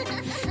swear.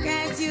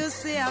 Can't you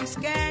see I'm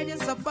scared? You're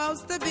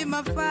supposed to be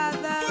my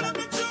father.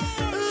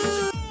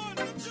 Ooh.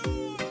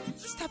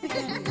 Stop it,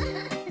 Daddy.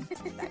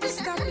 Daddy,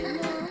 stop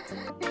it now.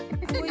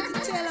 I'm going to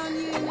tell on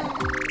you now.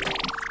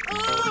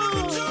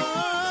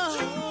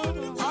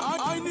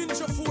 I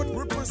Ninja Food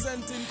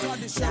representing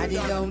tradition. Daddy,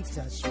 don't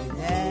touch me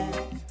there.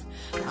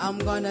 I'm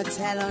gonna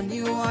tell on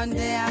you one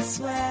day, I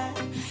swear.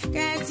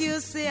 Can't you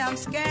see I'm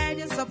scared?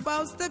 You're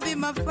supposed to be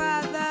my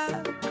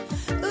father.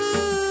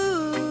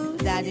 Ooh,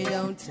 Daddy,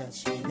 don't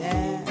touch me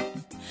there.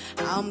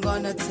 I'm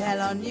gonna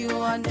tell on you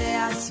one day,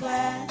 I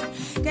swear.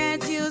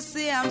 Can't you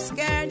see I'm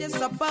scared? You're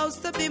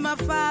supposed to be my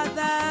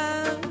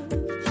father.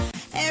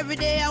 Every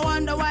day I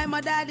wonder why my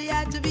daddy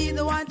had to be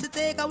the one to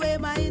take away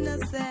my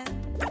innocence.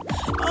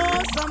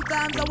 Oh,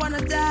 sometimes I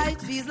wanna die.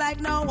 It feels like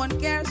no one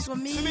cares for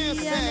me.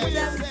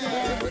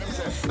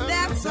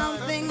 That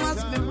something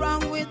must be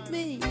wrong with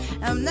me.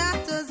 I'm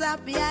not as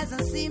happy as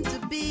I seem to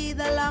be.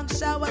 The long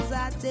showers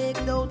I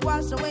take don't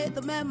wash away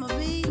the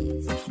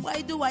memories.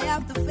 Why do I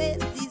have to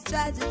face these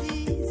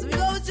tragedies? We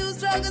go through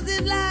struggles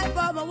in life.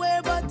 I'm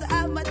aware, but to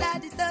have my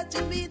daddy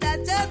touching me,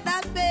 that's just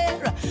not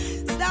fair.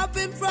 Stop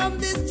him from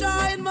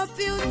destroying my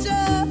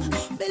future.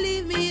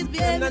 Believe me, he's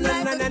behaving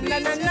like a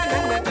creature.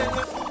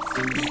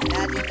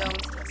 Daddy,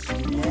 don't touch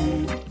me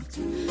there.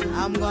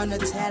 I'm gonna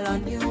tell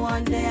on you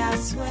one day, I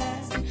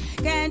swear.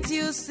 Can't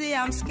you see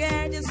I'm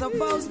scared? You're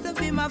supposed to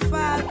be my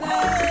father.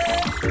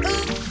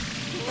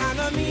 I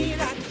know me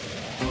that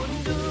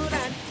couldn't do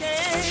that.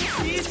 Can't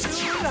see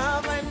true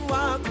love and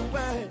walk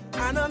away.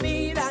 I know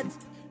me that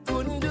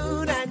couldn't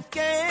do that.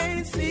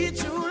 Can't see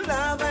true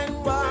love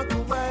and walk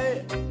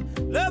away.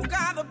 Love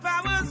got the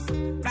powers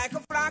like a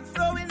flag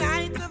flowing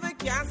high to the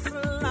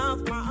castle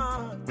of my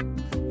heart.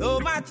 No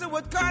matter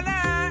what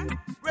color,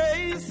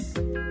 race,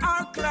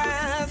 or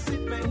class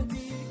it may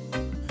be,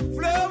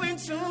 flowing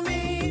through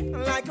me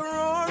like a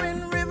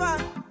roaring river,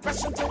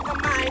 rushing to the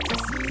mighty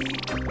sea.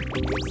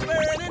 It's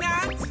burning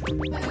hot,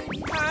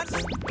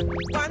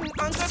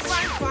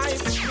 105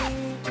 degrees.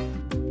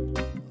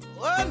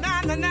 Oh,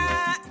 na na na.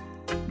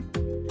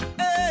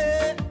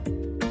 Hey.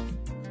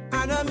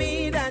 I know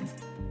me that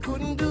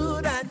couldn't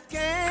do that.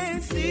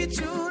 Can't see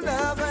true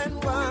love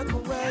and walk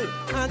away.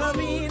 I know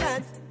me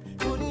that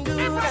couldn't do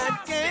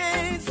that.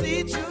 Can't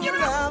see true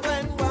love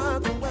and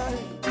walk away.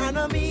 I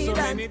know me so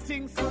that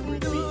couldn't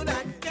do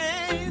that.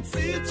 Can't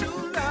see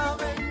true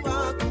love and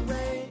walk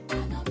away. I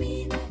know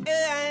me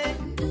that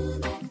couldn't do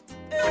that.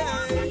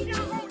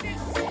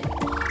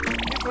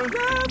 If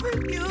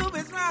loving you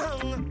is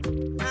wrong,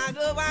 I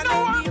don't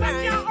want to be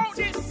right.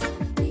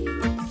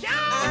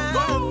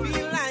 I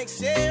feel like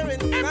sharing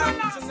some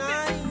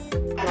tonight.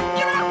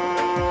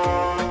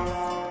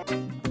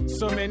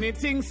 So many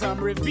things I'm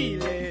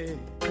revealing.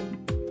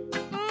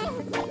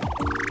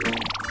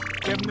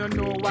 Them no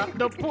know what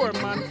the poor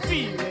man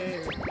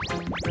feeling.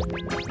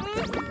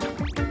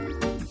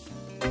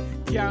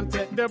 Can't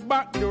take the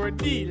back door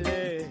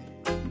dealing.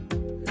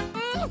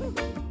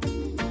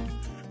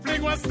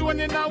 Fling one stone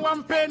in a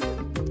one pen.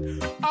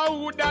 How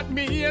would that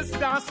me here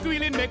start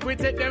squealing? Make we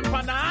take them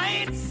for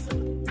nights.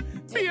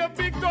 Be a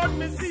big gun,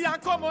 me see I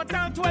come out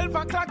at 12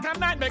 o'clock at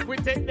night. Make we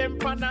take them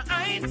for the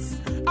heights.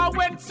 I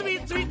went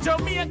sweet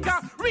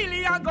Jamaica.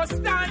 Really I go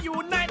star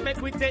unite.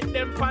 Make we take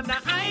them for the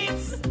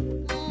heights.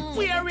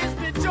 Where is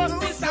the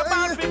justice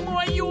about the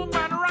more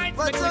human rights?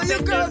 Make we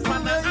take them for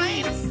the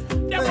heights.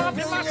 They want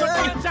to mash up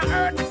culture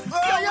earth.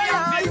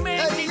 You make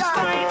it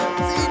right.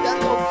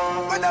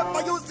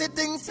 Whenever you see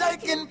things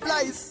taking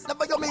place,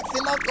 never you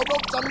mixing up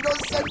corruption,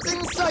 just set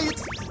things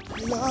straight.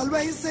 I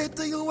always say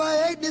to you,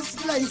 I hate this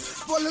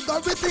place.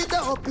 Vulgarity,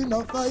 they're up in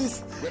our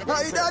face.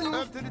 Right then,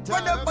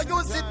 whenever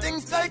you see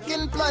things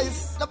taking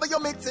place, never you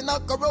mixing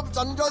up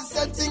corruption, just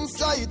set things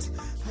straight.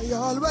 I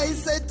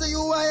always say to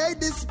you, I hate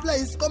this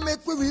place. Come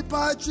make we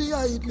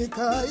repatriate me,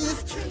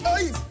 guys.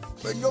 Hey,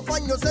 when you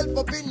find yourself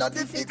up in a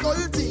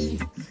difficulty,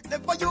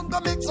 never you go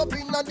mix up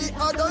in a the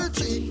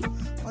adultery.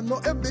 I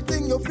know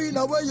everything you feel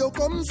now where you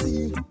come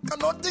see. Cause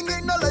nothing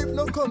in a life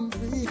no come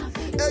free.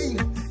 Hey,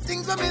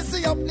 things we may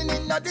see happening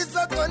in this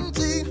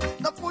country.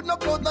 No food, no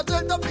clothes, no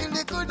shelter, feel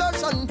the good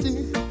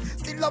shanty.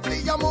 Still a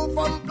be a move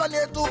from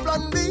planet to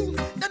plan B.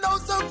 Then how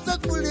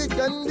successful it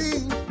can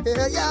be.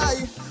 Yeah.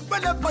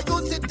 Whenever you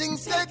see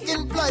things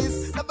taking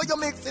place, never you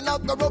mixing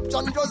up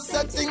corruption, just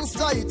set things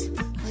straight.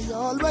 I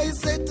always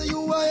say to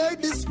you, I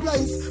hate this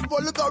place.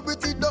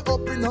 Vulgarity, the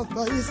up in our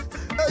face.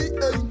 Hey.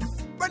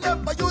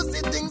 Whenever you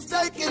see things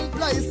taking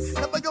place,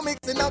 never you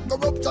mixing up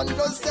corruption,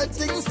 just set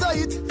things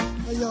straight.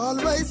 I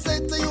always say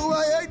to you,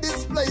 I hate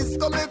this place.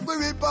 Come make we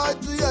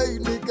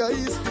repatriate me,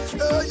 guys.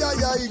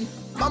 Hey.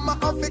 Mama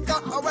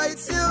Africa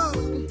awaits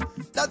you.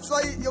 That's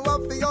why you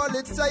have to all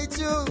excite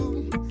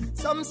you.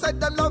 Some said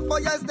them love for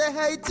yes, they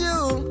hate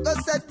you. They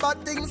said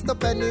bad things to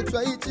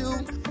penetrate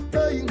you.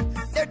 Hey,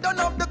 they don't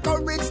have the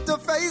courage to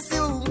face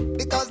you,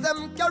 because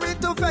them carry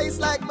to face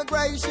like my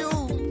grey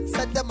shoe.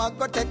 Said them I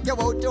go take you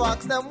out to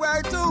ask them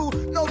where to.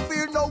 No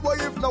fear, no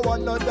worry if no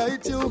one not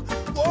date you.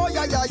 Oh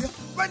yeah.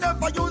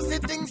 Whenever you see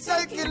things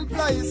taking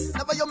place,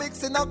 never you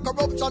mixing up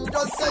corruption,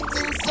 just set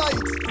things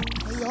straight.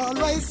 I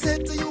always say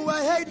to you,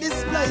 I hate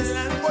this place.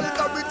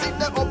 Vulgarity,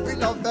 they up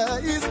in our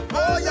face.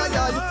 Oh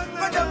yeah.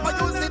 Whenever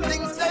you see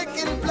things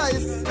taking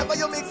place, never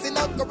you mixing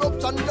up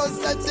corruption,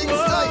 just set things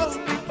straight.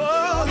 I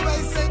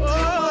always say to you, I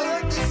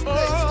hate this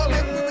place. Come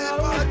make me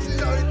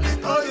repatriate me,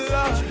 guys.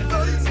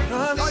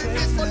 Life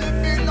is for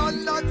living and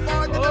not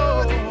for the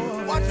dead.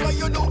 Watch what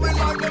you doing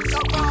on them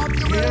shop off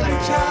you. Hear me,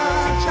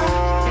 Cha-cha,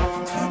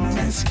 come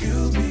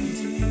rescue me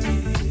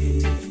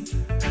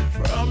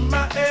from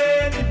my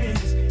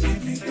enemies. Give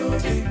me the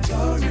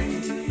victory.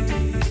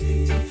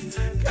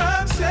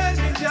 Come set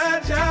me,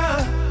 Cha-cha,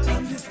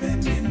 I'm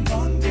depending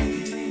on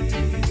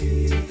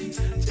thee.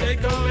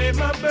 Take away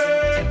my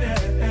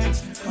burdens,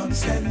 come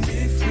set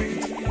me free.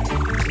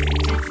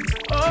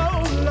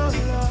 Oh Lord,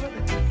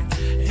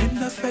 in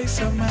the face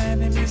of my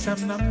enemies,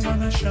 I'm not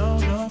gonna show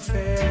no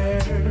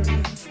fear.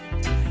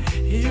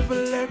 Evil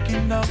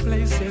lurking in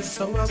places,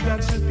 so I've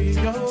got to be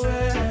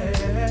aware.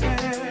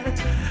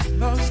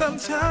 Though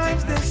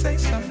sometimes they say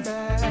some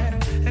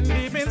bad, and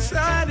deep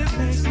inside it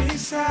makes me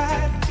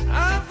sad.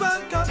 I'm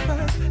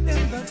comfort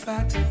in the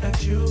fact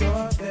that you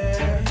are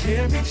there.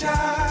 Hear me,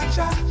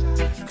 Cha-cha,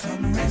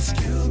 come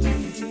rescue me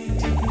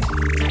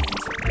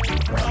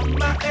from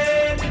my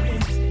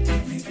enemies.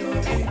 Give me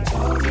your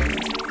victory.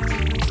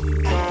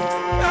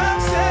 Come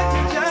set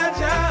me,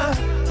 Cha-cha,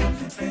 I'm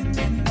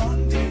depending on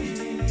thee.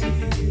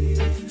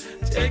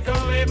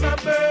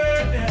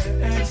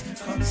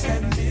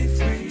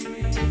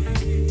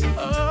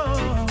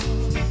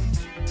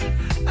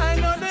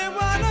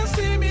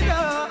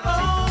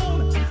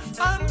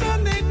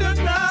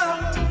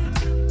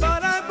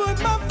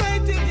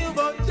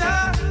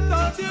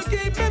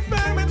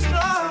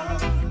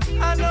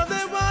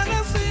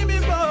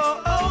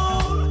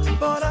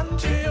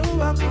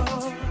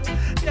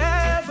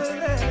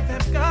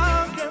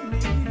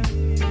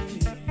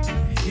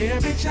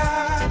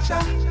 Jaja,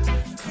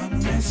 come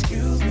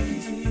rescue me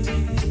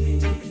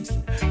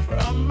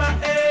from my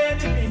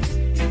enemies.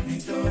 Give me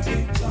the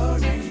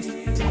victory.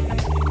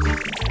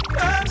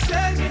 Come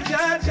save me,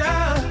 Jaja.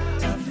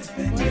 I'm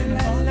depending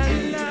on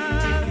you.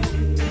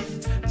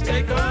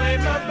 Take away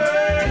my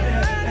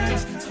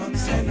burdens. Come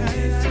set me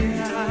free.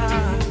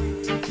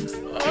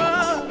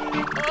 Oh,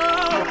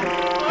 Lord.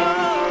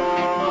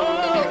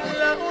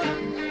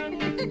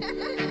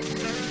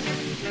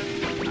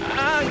 I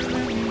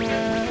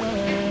remember.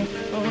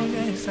 Oh,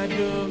 yes, I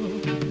do.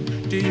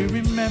 Do you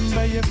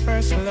remember your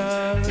first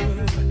love?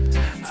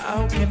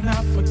 How can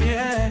I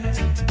forget?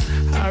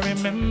 I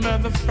remember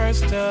the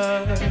first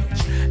touch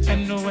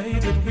and the way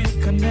that we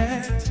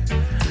connect.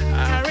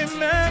 I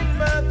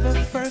remember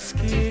the first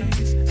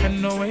kiss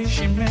and the way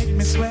she made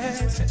me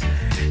sweat.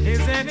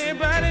 Is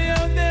anybody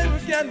out there who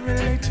can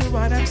relate to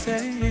what I'm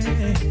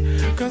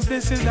saying? Cause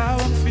this is how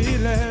I'm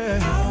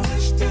feeling. I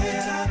wish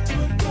that I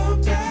could go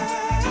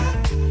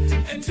back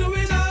and do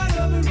it all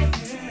over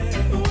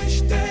again. I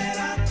wish that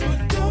I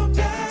could go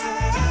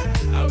back.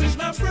 I wish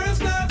my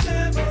first love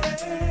never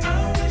ended.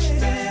 I wish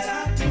that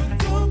I could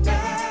go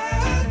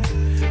back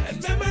and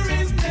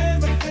memories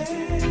never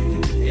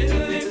fade. It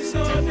lives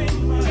on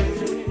in my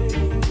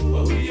head.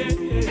 Oh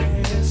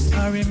yes. I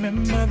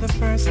remember the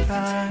first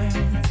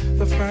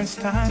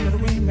time that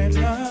we made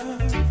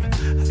love.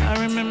 I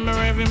remember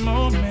every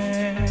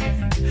moment.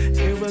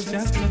 It was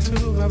just the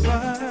two of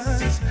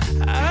us.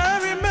 I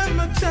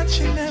remember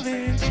touching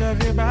every inch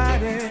of your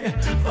body.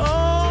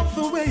 Oh,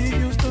 the way you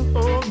used to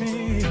hold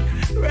me.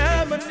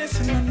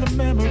 Reminiscing on the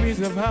memories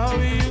of how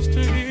we used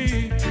to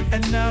be.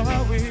 And now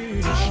I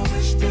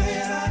wish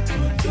that I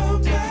could go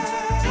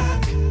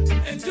back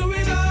and do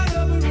it all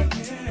over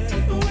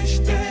again. I wish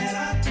that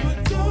I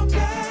could go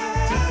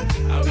back.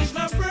 I wish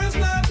my first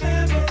love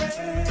never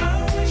ended. I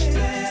wish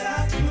that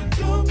I could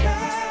go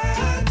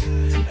back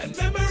and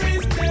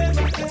memories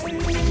never fade.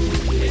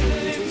 It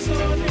lives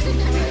on in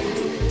my head.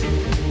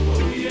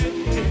 Oh yeah.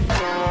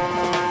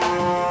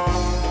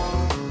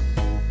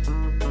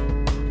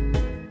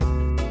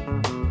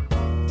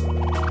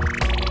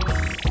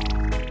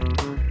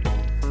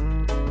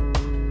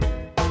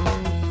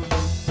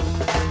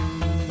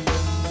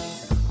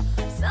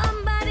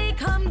 Somebody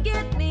come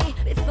get me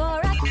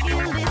before I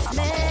kill this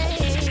man.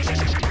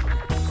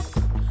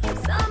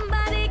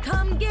 Somebody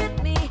come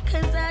get me,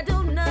 cause I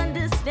don't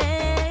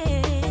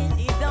understand.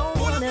 He don't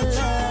wanna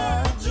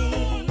love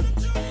me.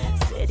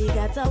 Said he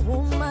got a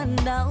woman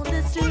down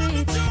the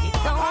street. He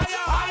don't.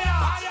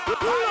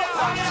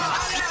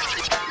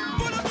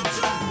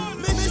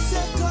 Maybe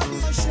say cut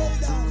your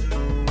shoulder.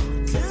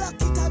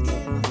 Lock it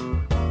again.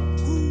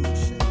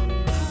 Push,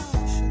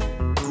 push,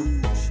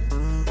 push.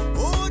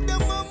 Oh, the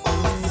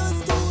mimosas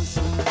touch.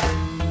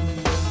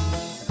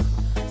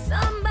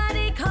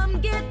 Somebody come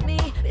get me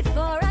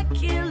before I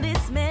kill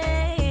this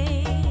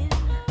man.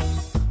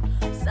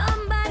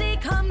 Somebody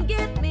come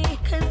get me,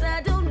 cause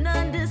I don't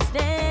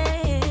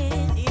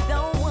understand. He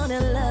don't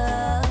wanna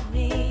love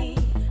me.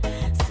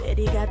 Said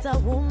he got a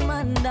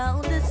woman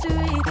down the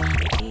street.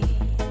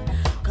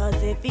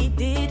 Cause if he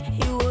did,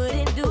 he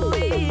wouldn't do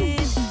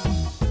it.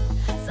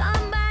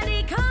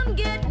 Somebody come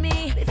get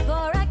me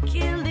before I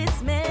kill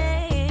this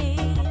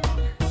man.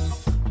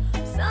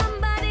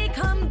 Somebody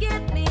come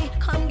get me,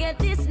 come get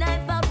this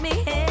knife off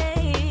me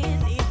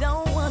hand. He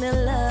don't wanna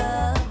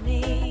love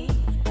me.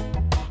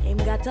 Him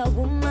got a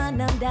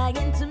woman I'm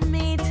dying to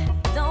meet.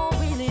 Don't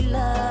really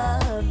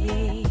love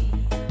me.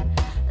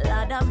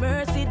 Lord of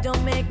mercy,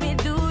 don't make me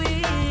do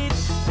it.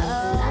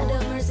 Lord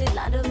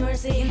of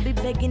mercy, he'll be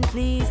begging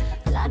please.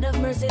 Lord of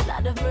mercy,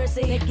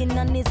 begging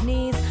on his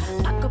knees.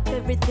 Pack up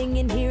everything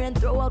in here and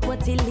throw out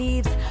what he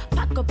leaves.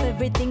 Pack up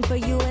everything for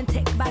you and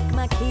take back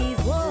my keys.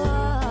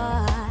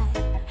 Whoa.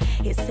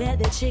 He said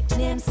the chick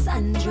named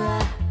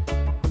Sandra.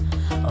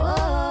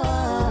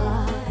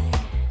 Oh,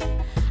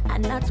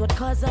 and that's what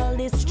caused all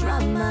this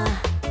drama.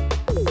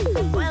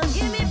 Well,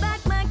 give me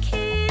back my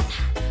keys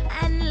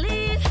and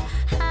leave.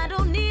 I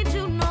don't need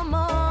you no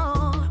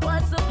more.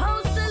 Was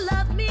supposed to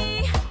love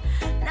me,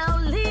 now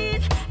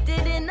leave.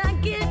 Didn't I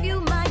give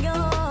you my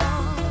all?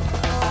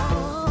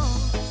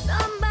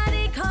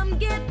 Somebody come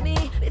get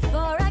me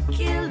before I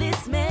kill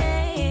this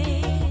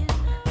man.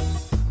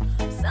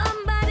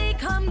 Somebody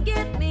come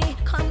get me,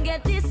 come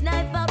get this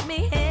knife off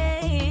me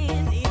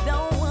hand. He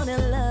don't wanna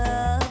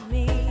love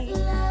me.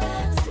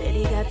 Said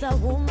he got a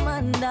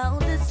woman down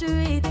the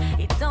street.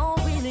 He don't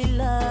really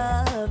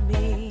love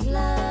me.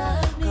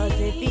 Cause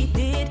if he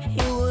did,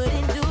 he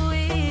wouldn't do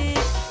it.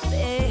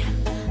 Say,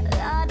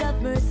 Lord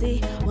of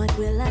mercy, what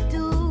will I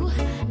do?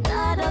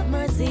 Lord of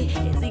mercy,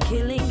 is he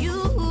killing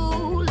you?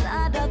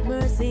 Lord of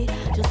mercy,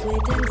 just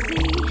wait and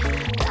see.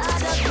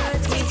 Lord of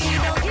mercy,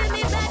 don't give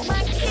me back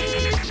my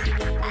keys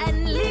and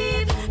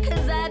leave,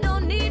 cause I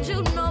don't need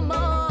you no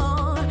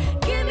more.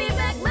 Give me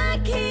back my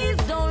keys,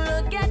 don't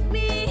look at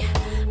me.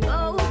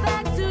 Go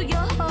back to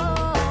your home.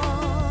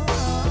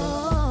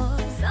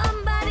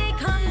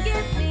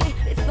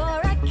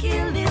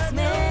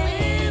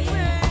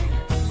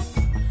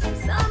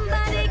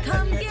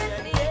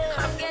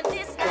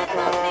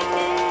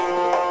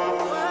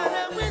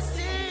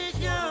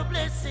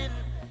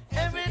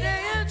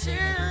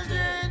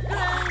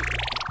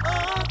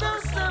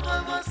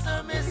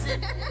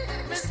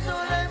 no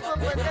life up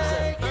and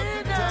I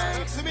get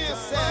die.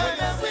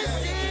 Father, we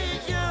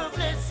seek your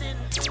blessing.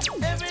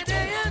 Every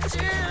day your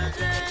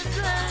children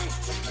cry.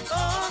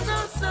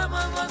 Although some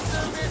of us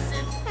are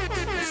missing,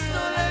 it's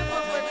no life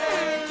up and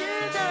I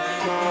get die.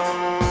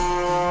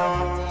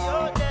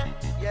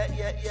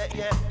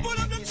 Yeah. Pull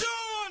up the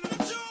tune.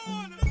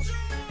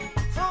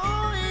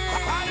 Oh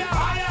yeah. Yeah.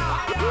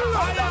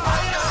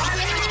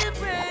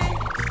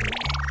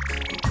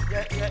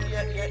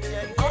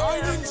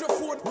 I Ninja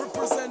Fort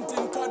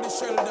representing Cody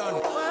Sheldon.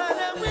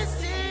 Father, we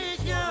seek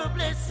your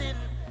blessing.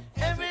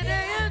 Every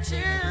day your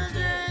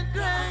children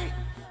cry.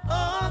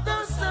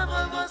 Although some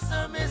of us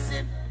are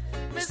missing,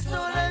 miss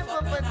no life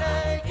up and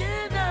I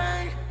can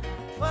die.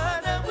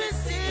 Father, we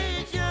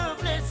seek your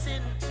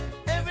blessing.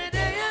 Every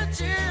day your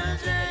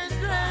children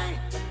cry.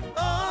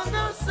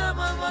 Although some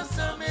of us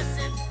are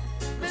missing,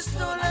 miss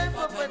no life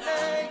up and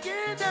I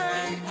can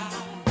die.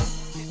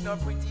 It's not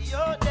pretty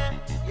out there.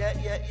 Yeah.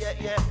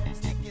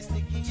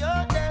 Sticky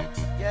out there.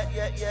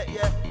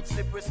 Yeah.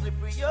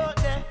 Slippery out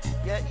there.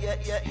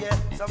 Yeah.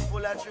 Some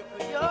full of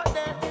trickery out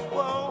there.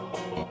 Whoa.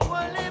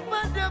 One lip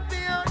and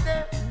dumpy out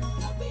there.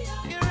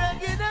 You're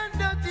ragged and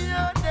dirty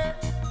out there.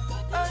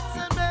 And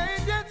some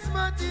night that's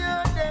smutty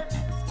out there.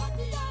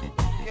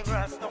 Give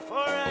us the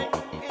foreign.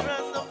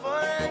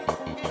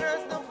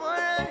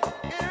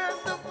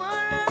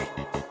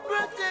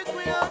 Protect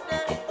me out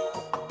there.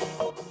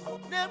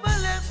 Never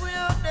left me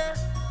out there.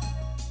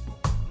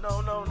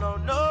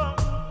 No.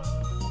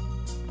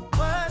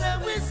 Father,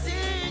 we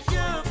seek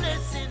your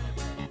blessing.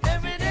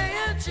 Every day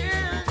your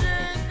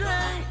children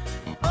cry.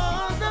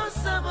 Although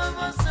some of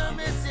us are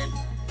missing,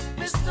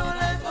 miss no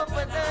life up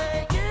and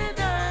I can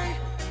die.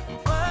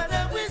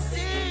 Father, we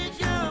seek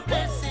your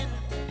blessing.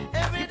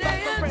 Every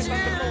day your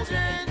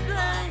children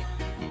cry.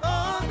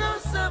 Although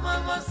some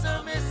of us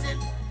are missing,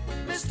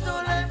 miss no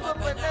life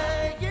up and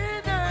I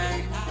can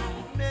die.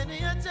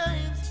 Many a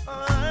times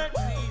our heart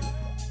grieves.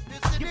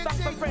 Give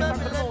thanks and praise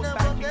unto the Most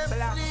High King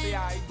Selassie I.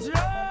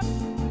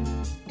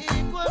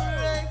 Equal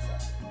rights.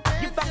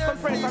 Give thanks and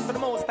praise unto the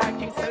Most High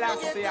King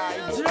Selassie I.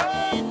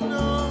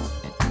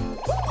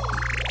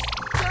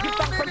 Give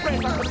thanks and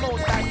praise unto the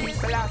Most High King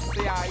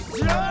Selassie I.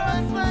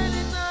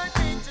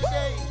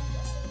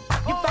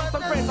 Give thanks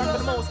and praise unto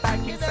the Most High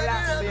King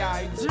Selassie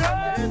I.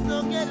 There's no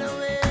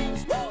getaway.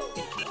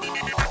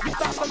 Give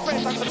thanks and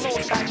praise unto the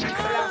Most High King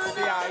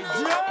Selassie I.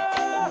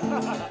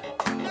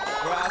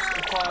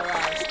 Rastafari.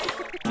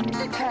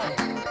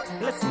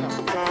 Listen up.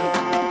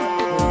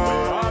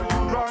 Where are you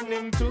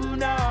running to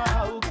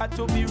now? Got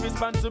to be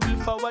responsible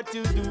for what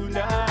you do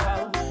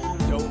now.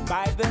 Don't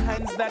buy the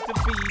hands that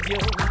feed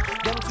you.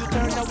 Don't you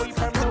turn away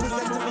from those who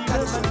really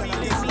love and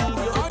really need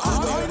you.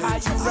 Where are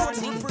you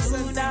running to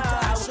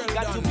now?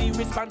 Got to be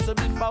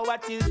responsible for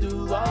what you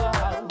do.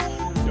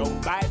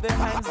 Don't buy the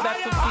hands that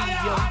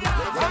feed you.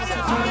 Don't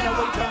you turn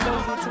away from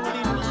those who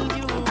truly need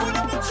you.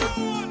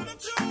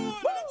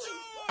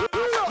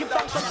 Give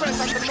thanks and praise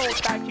unto the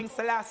Most High King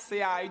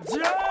Selassie I.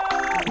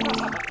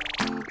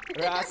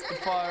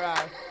 Rastafari.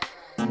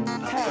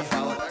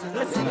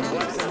 Listen.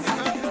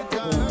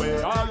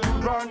 Where are you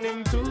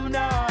running to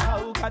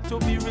now? Got to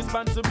be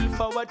responsible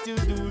for what you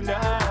do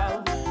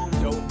now.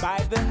 Don't buy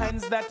the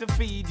hands that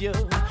feed you.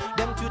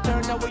 Don't you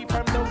turn away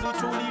from those who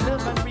truly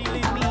love and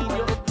really need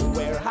you.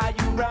 Where are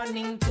you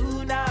running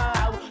to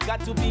now?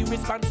 Got to be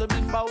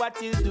responsible for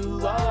what you do.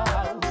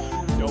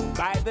 Don't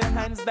buy the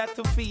hands that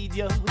feed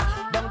you.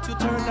 Don't you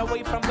turn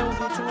away from those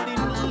who truly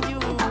need you.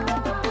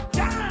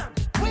 Damn,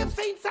 we've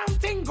seen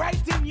something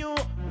great in you.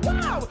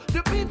 Wow,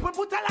 the people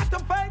put a lot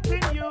of faith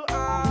in you.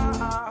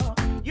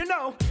 You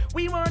know,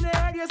 we wanna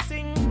hear you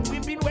sing.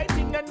 We've been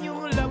waiting on you,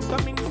 love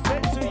coming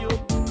straight to you.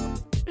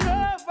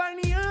 Love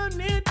and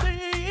unity,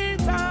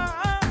 it's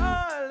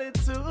all it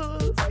is,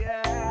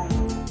 yeah.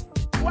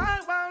 Why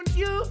won't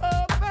you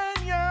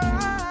open your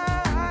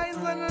eyes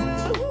and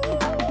look?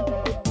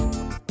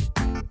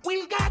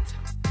 We got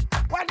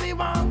what we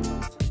want.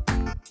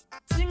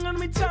 Sing on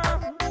me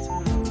chant.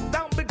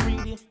 Don't be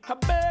greedy. A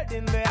bird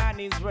in the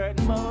hand is worth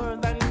more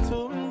than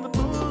two in the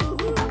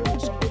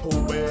bush.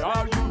 Where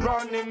are you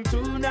running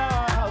to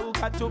now?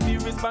 Got to be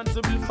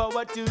responsible for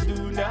what you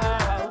do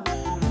now.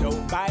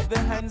 Don't buy the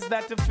hands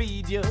that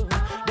feed you.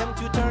 Don't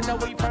you turn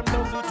away from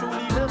those who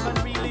truly love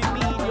and really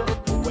need you.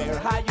 Where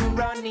are you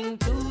running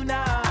to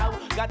now?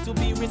 Got to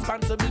be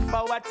responsible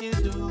for what you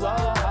do.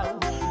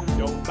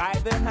 Don't buy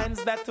the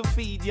hands that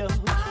feed you.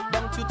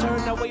 Don't you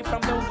turn away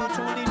from those who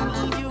truly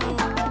need you.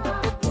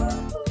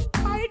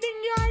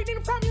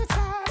 Hiding from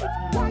yourself.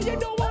 Why you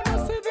don't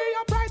wanna see the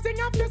uprising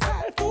of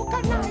yourself? Who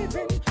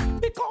conniving?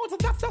 Because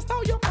that's just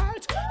how you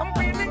felt. I'm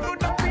feeling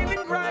good, I'm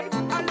feeling right.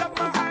 I love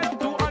my heart,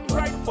 too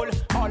ungrateful.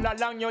 All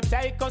along you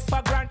take us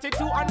for granted,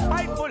 too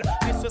unfightful.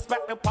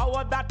 Disrespect the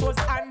power that was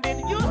handed.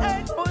 You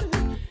hateful.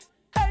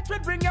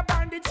 Hatred bring your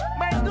bandage.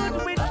 My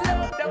good with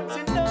love, don't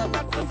you know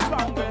that's the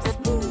strongest?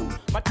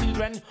 My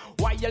children,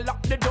 why you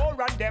lock the door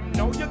on them?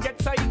 Now you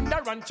get so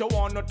ignorant, you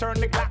wanna turn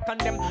the clock on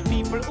them.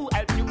 People who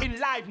help you in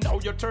life, now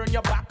you turn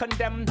your back on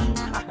them.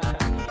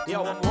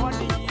 Yo,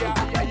 money,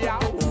 yeah.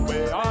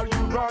 Where are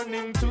you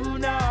running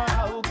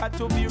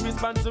got to be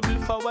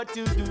responsible for what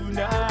you do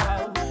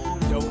now.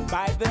 Don't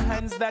buy the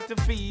hands that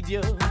feed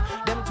you,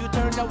 them to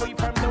turn away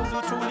from those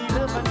who truly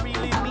love and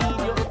really need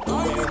you.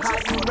 Where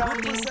are you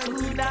running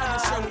to now?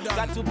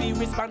 Got to be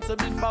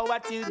responsible for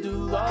what you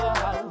do.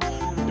 Oh.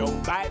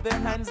 Don't buy the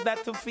hands that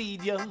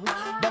feed you,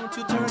 don't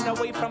you turn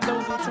away from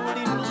those who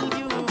truly need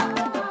you.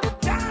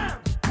 Damn,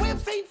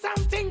 we've seen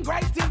something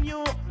great in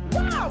you.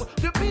 Wow,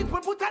 the people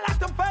put a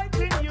lot of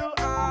faith in you.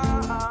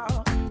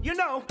 You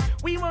know,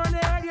 we wanna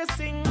hear you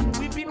sing.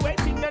 We've been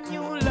waiting on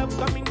new love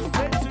coming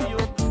straight to you.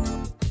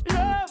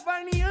 Love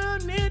and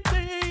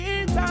unity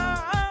is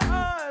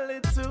all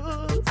it is,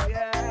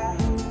 yeah.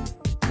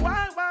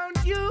 Why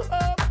won't you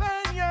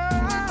open your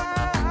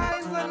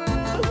eyes and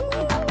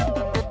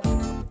look?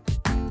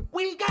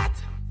 We got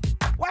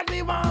what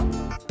we want.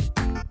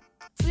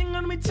 Sing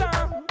on me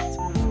chant.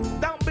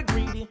 Don't be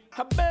greedy.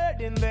 A bird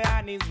in the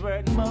hand is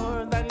worth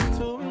more than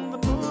two in the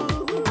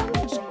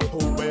bush.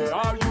 Oh, where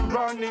are you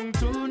running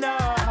to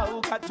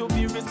now? Got to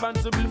be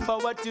responsible for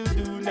what you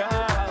do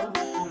now.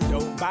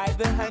 Don't buy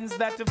the hands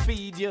that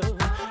feed you,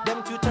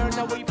 them to turn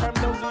away from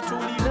those who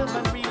truly love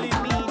and really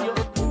need you.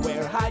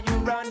 Where are you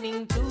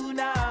running to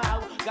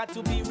now? Got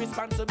to be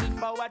responsible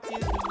for what you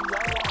do.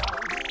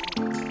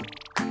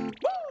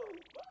 Woo!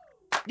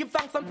 Give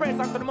thanks and praise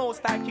unto the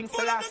Most High King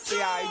Selassie.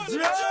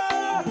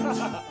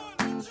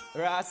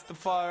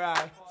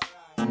 Rastafari.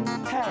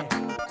 Hey,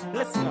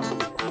 listen up.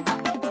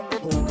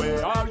 Oh,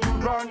 where are you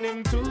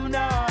running to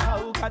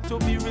now? Got to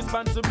be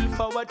responsible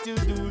for what you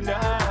do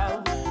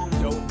now.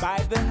 Don't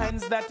buy the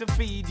hands that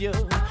feed you,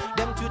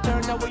 them to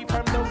turn away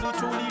from those who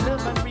truly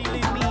love and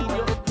really need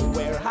you.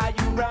 Where are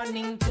you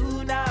running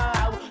to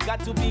now? Got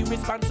to be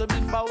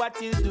responsible for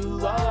what you do.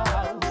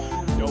 Oh.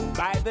 Don't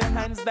buy the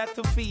hands that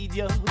feed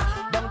you,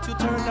 don't you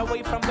turn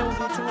away from those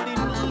who truly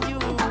need you.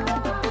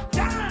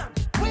 Damn,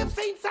 we've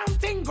seen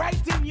something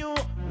great in you.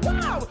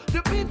 Wow,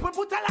 the people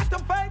put a lot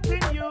of faith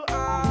in you.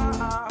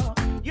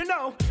 You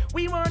know,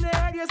 we wanna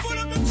hear you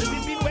sing.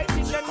 We've been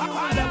waiting on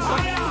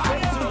you.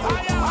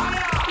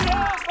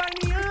 Love and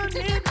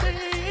unity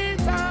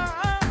is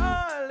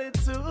all it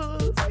is,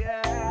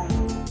 yeah.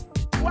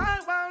 Why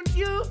won't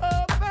you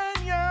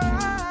open your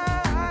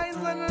eyes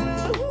and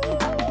look?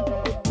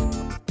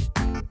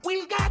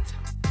 We got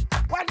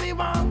what we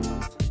want.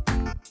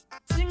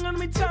 Sing on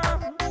me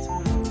chant.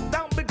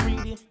 Don't be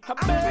greedy. A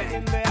bird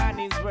in the hand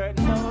is worth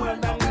more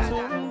than two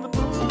in the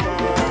bush.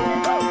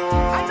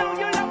 I know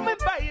you love me,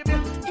 baby.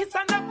 It's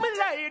enough, me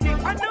lady.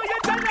 I know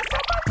you're jealous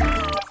of my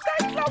love.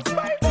 Stay close,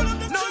 baby.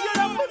 Know you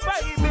love me,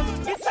 baby.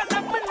 It's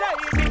enough, me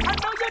lady. I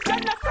know you're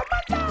jealous of my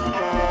love.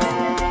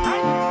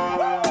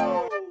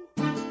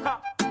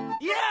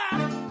 Yeah.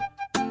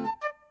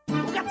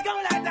 We got to go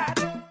like that.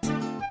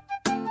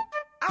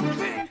 I'm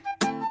clean.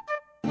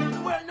 The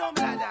world know me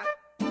like that.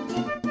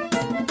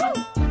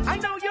 I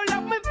know you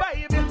love me,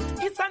 baby.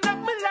 It's enough,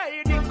 me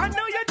lady. I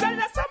know you're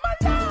jealous of my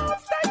love.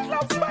 Stay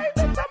close,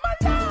 baby. To my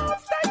love.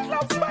 Stay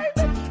close,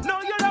 baby. Know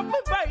you love me,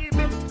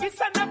 baby.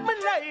 It's enough, me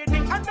lady.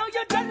 I know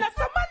you're jealous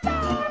of my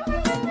love.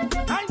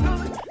 I'm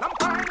good. I'm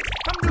fine.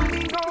 I'm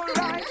doing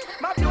alright.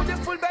 My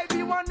beautiful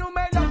baby, one who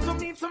made love to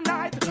me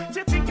tonight.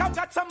 She think I've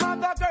got some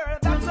other girl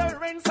that's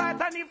her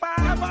inside. And if I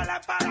ever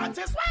left her out,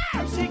 she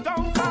swear she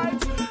gon' fight.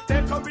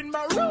 Take her in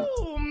my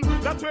room.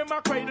 That's where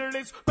my cradle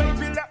is.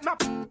 Baby, let my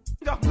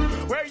go.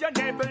 Where your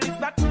neighbor is,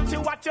 that's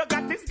what you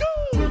got is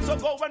good. So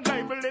go and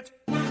label it.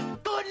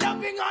 Good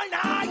loving all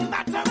night,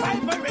 that's her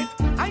favorite.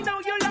 I know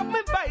you love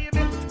me,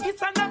 baby.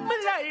 It's enough, me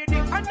lady.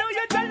 I know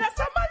you're jealous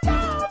of my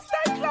love.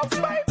 Stay close,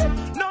 baby.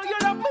 Know you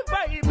love me,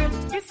 baby.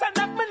 It's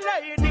enough, me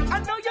lady. I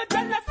know you're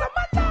jealous of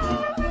my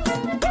love.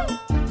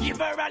 Give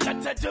her a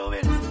lot of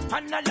jewels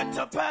and a lot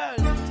of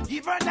pearls.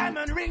 Give her a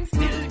diamond ring,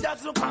 still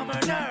doesn't calm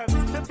her nerves.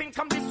 To think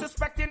I'm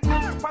disrespecting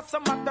her for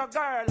some other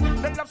girl.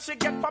 The love she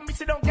get from me,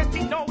 she don't get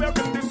it nowhere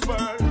in this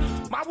world.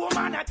 My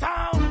woman at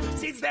town,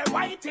 she's there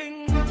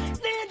waiting,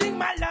 needing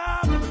my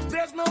love.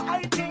 There's no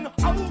hiding,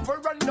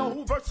 over and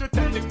over, she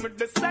telling me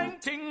the same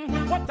thing.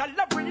 What a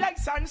love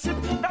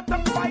relationship that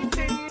I'm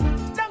fighting.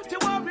 Don't you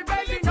worry,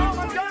 baby, no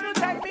one's gonna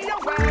take me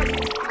away.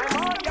 I'm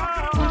all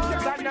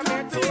yours, and I'm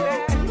here to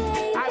stay.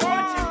 I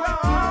watch you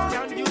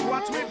run, and you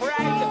watch me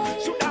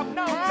break. Should have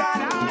known that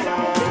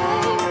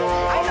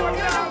I know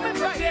you love me,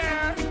 baby.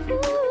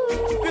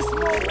 This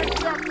moment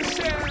you have to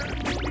share.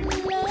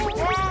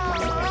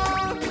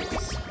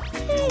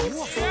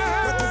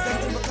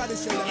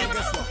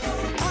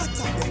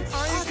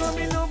 Are you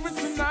coming over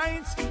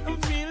tonight? I'm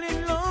feeling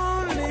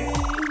lonely.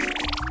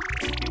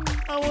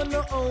 I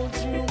wanna hold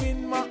you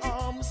in my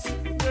arms,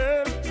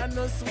 girl. I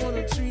just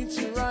wanna treat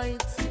you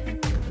right.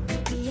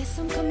 Yes,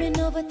 I'm coming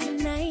over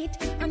tonight.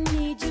 I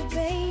need you,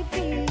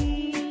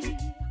 baby.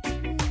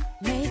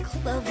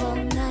 Make love all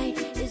night.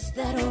 Is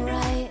that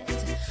alright?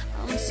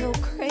 I'm so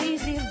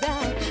crazy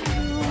about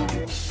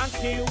you. I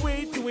can't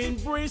wait to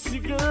embrace you,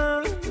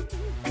 girl.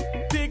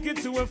 Take it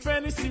to a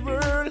fantasy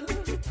world.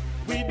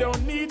 We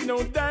don't need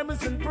no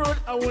diamonds and pearl.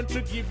 I want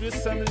to give you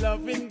some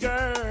loving,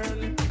 girl.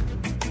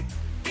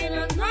 In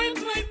a night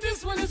like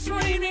this when it's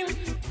raining,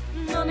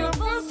 none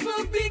of us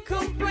will be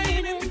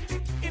complaining.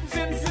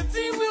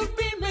 Intensity will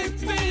be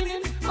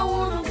maintaining. I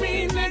wanna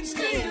be next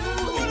to you.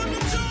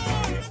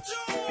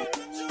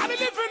 I'm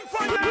living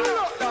for you.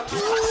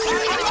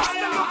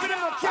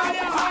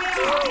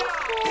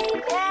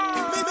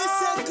 Maybe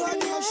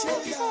second your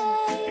shoulder.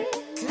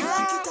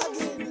 Crack it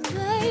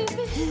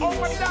again. Oh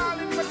my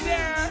darling, my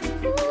dear.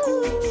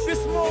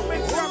 This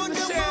moment from the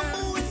share.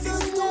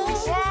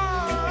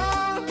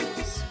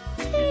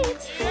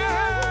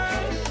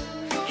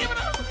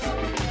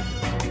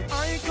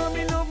 Are you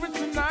coming over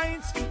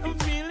tonight? I'm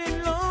feeling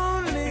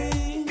lonely.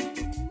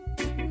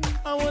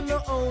 I wanna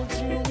hold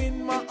you in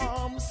my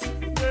arms,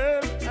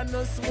 girl. I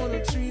just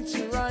wanna treat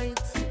you right.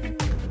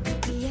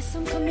 Yes,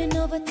 I'm coming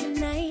over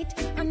tonight.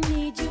 I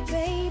need you,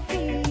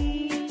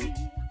 baby.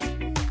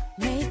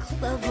 Make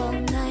love all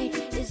night.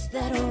 Is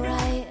that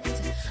alright?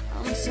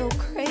 I'm so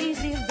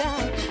crazy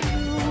about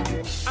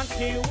you. I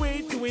can't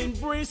wait to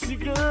embrace you,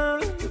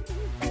 girl.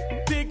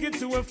 Take it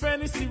to a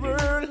fantasy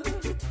world.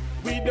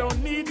 We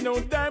don't need no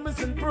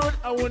diamonds and pearl.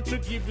 I want to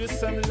give you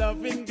some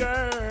loving,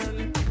 girl.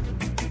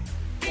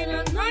 In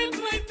a night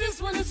like this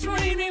when it's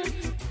raining,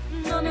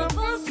 none of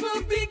us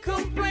will be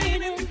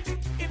complaining.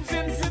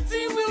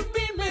 Intensity will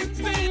be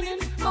maintaining.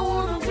 I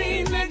wanna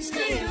be next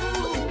to you.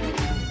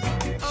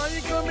 Are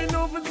you coming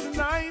over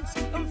tonight?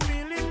 I'm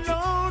feeling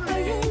lonely. Are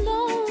you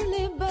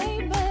lonely,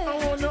 baby? I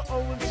wanna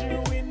hold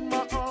you in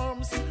my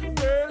arms,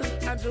 girl.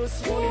 I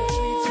just wanna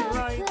treat you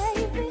right.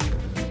 Baby.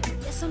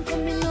 Yes, I'm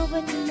coming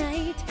over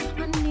tonight.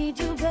 I need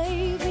you,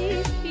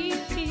 baby.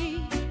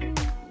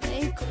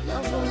 Make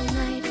love all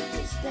night.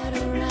 Is that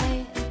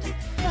alright?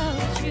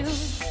 Without you.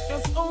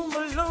 'Cause home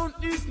alone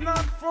is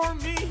not for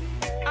me.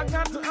 I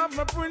got to have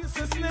my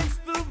princess next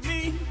to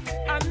me.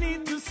 I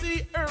need to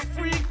see her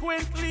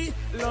frequently.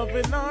 Love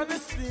and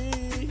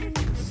honesty.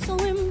 So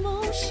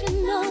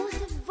emotional,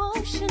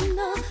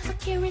 devotional. I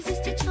can't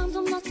resist your charms.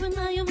 I'm lost when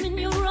I am in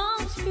your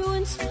arms. You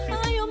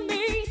inspire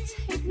me,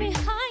 take me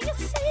higher.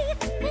 See,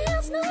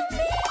 there's no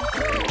need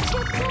without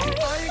you, baby.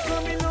 Are you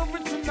coming over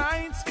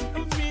tonight?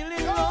 I'm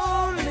feeling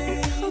lonely.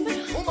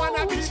 Woman,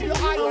 I give you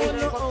higher I than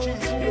wanna hold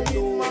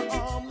you in my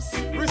arms.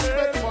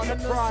 Respect for the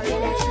pride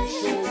that she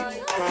showed.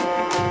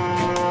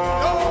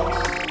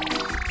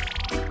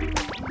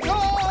 No,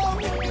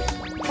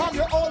 come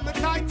you hold me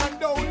tight and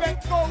don't let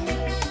go.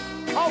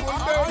 I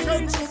will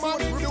make you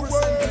woman in the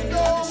world.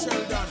 No,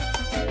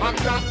 I'm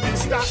not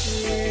this that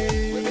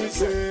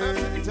easy.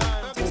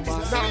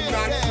 Woman, I'm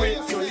not quick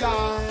to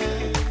lie.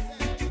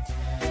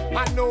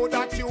 I know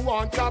that you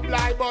want to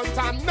lie, but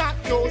I'm not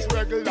those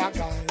regular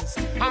guys.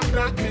 I'm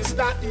not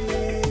Mr.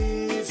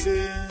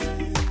 Easy.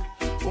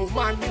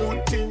 Woman,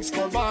 good things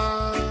come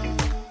on.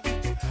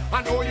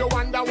 I know you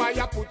wonder why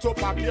I put up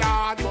a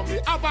guard, but me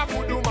have a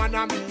good woman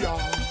and me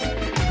yard.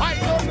 I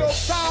don't know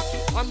top,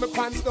 and my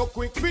pants no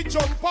quick we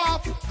jump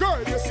off. Girl,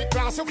 you see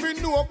class, you feel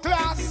no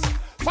class.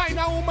 Find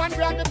a woman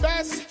we are the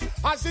best,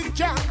 as it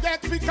can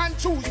get, we can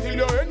choose till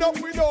you end up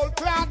with old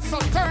clothes. So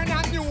turn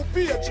a new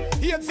page,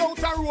 heads out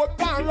a road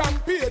pan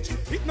rampage.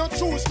 It no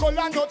choose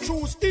color, no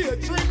choose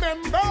age.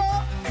 Remember,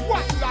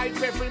 what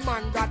life every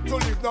man got to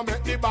live, no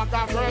make the bag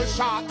of girl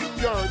shot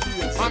your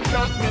days. I'm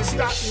not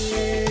Mr.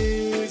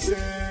 Easy,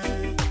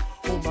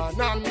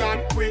 woman, I'm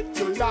not quick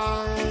to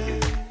lie.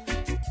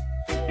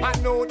 I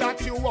know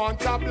that you want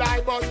to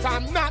lie, but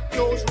I'm not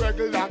those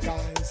regular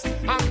guys.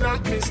 I'm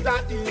not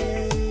Mr.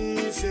 Easy.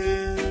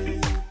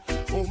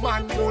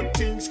 Woman, good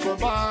things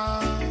come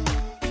on.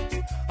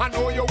 I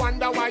know you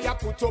wonder why I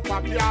put up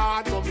a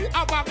yard, but me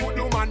have a good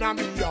woman and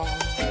me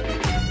yard.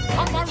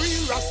 I'm a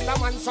real Rasta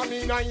man, so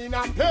me not in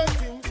a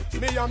plaything.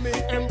 Me and me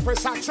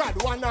Empress a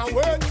trad one a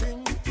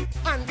waiting.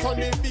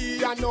 Anthony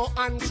B a no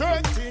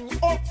untraining.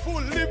 Up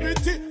full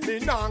liberty, me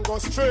nah go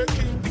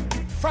straighting.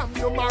 From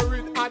you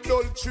married,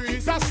 adultery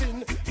is a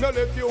sin. No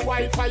leave your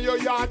wife or your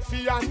yard for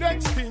your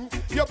next thing.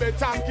 You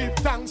better give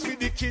thanks for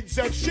the kids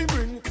if she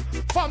bring.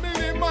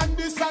 Family man,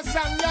 this a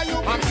song that you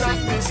I'm not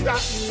Mr.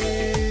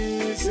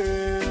 Easy.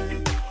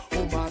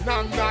 Woman,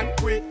 I'm not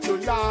quick to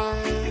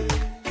lie.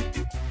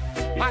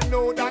 I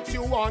know that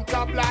you want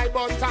to lie,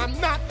 but I'm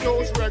not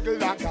those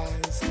regular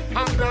guys.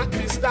 I'm not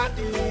Mr.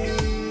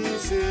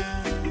 Easy.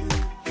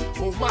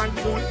 Woman,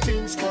 good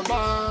things come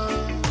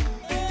on.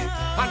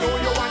 I know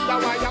you wonder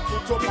why you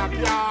put up a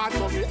yard,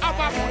 but me have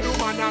a good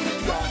woman and me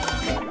yard.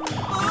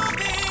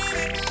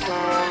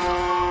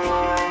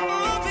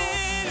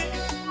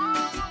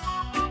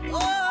 Oh,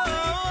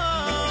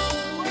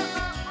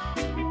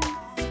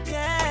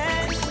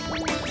 yes.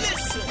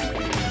 Listen.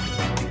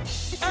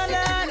 A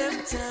lot of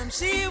times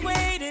she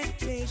waited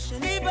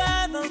patiently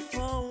by the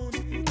phone,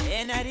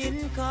 and I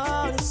didn't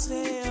call to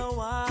say how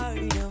are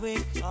you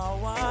doing or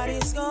what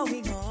is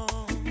going on.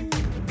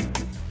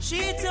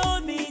 She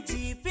told me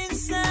deep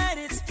inside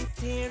it's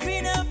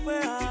tearing up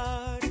her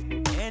heart,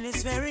 and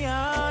it's very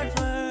hard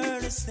for her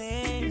to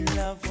stay in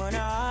love when her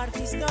heart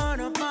is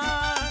torn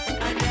apart.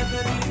 I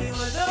never leave you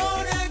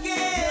alone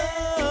again.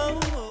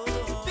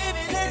 Oh,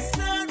 baby, let's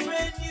start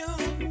brand new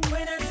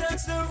when I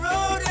touch the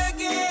road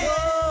again.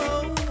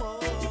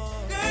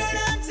 Girl,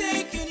 I'm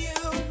taking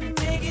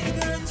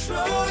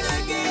control.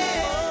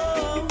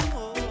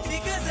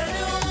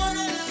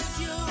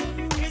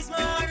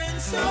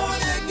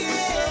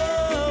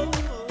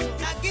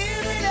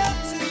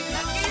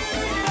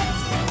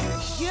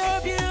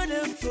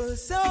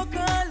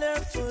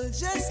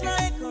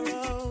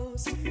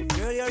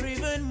 Girl, you're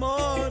even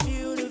more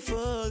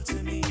beautiful to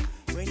me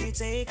when you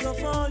take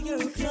off all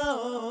your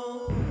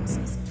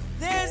clothes.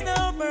 There's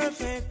no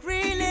perfect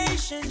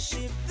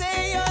relationship,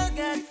 they all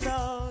got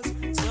flaws.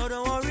 So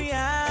don't worry,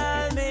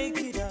 I'll make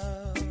it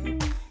up.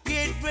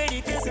 Get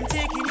ready, cause I'm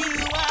taking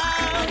you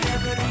out. I'll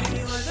never leave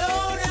you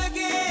alone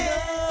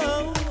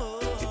again.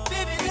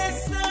 Baby,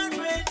 let's start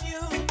brand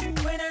new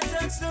when I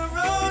touch the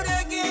road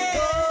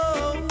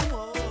again.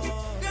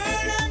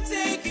 Girl, I'm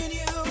taking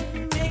you,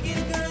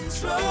 taking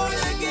control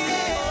again.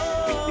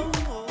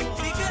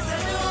 Because I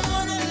don't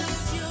wanna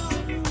lose you.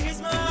 Here's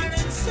my heart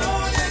and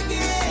soul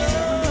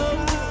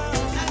again.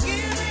 I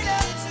give it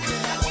up to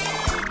you.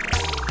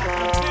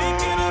 I'm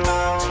thinking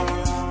about you.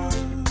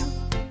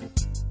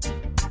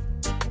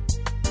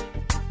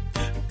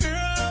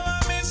 Girl, I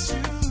miss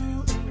you.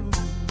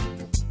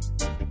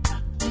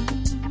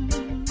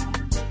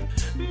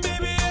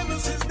 Baby, ever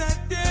since that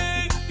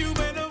day you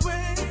went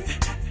away,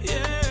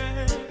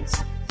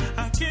 yes, I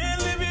can't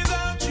live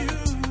without you.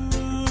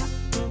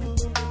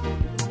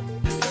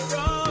 You're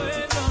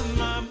always on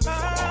my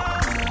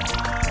mind.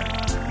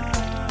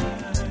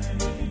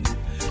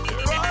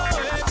 You're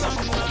always on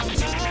my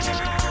mind.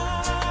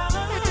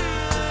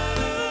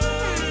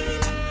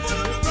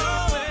 You're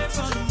always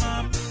on my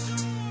mind.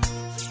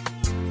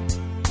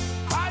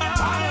 Fire,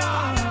 fire,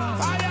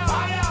 fire,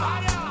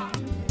 fire.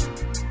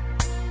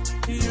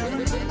 You're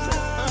in my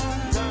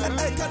mind.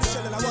 Hey, can you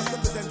show them I was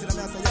representing and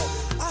I say, yo,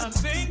 I'm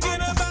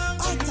thinking about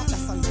you.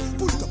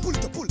 pull it up, pull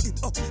it up, pull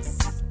it up.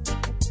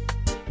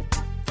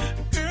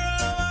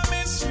 Girl, I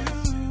miss you.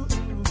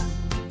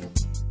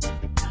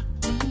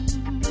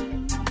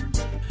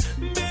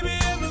 Baby,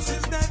 ever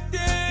since that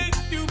day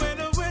you went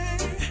away,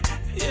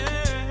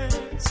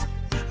 yes,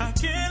 I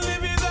can't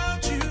live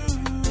without you.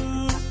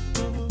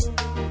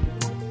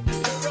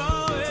 You're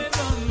always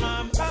on my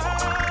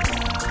mind.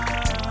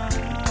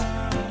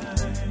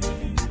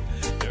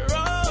 You're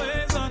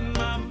always on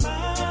my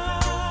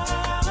mind.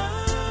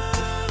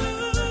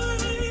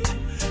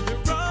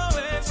 You're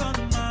always on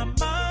my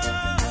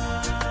mind.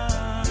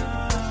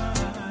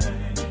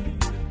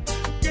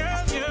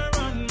 Girl, you're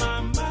on my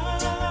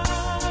mind.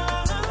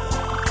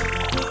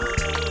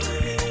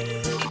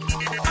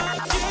 I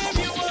give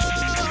you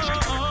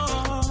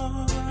all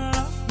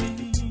of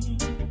me,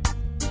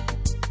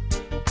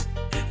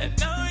 and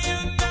now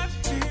you're not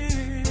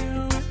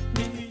here with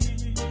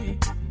me.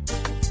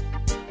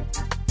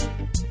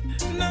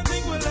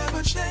 Nothing will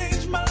ever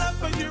change. My love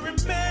for you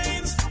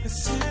remains the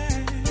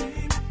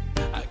same.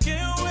 I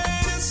can't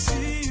wait to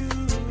see you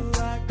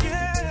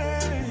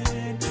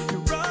again.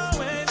 You're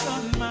always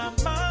on my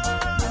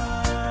mind.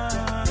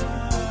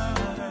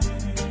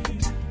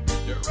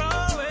 You're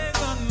always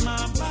on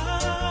my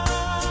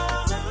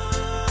mind.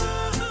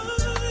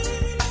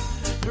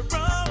 You're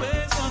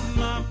always on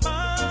my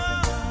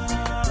mind.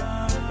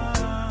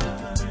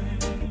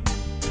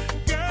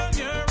 Girl,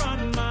 you're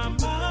on my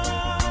mind.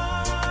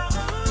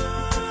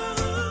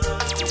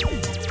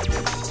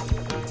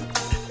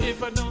 If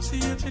I don't see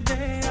you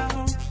today, I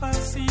hope I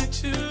see you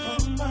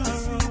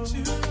tomorrow.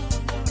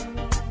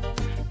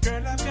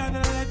 Girl, I've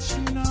gotta let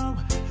you know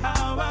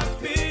how I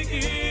feel.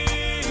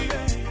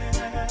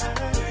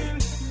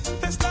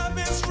 This love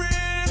is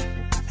real,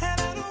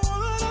 and I don't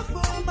wanna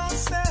fool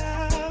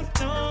myself.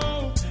 No,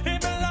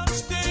 it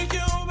belongs to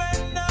you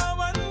and no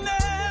one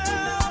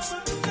else.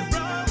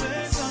 You're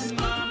always on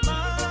my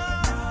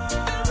mind.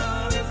 You're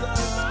always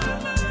on my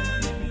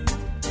mind.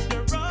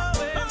 You're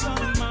always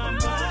on my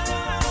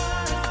mind.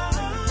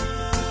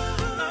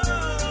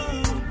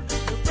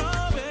 You're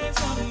always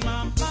on my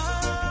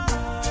mind.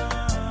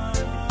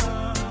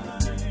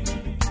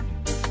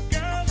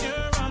 Girl,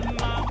 you're on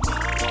my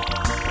mind.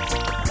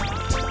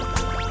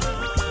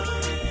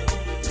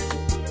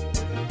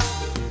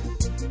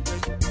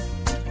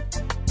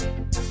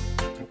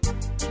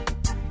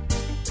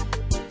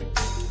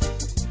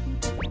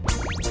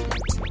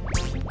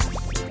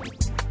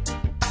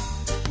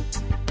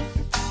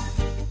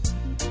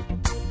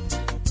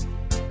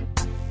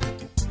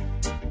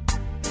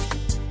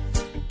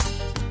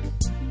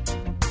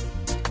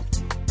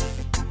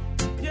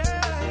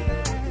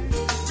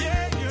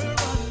 Yeah, you're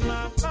on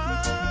my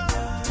mind.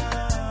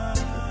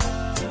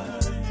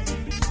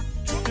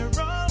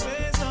 You're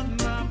always on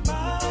my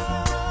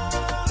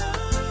mind.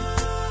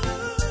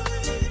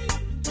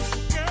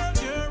 Girl,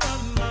 you're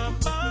on my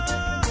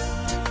mind.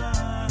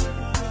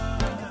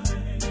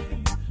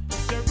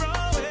 You're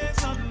always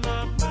on my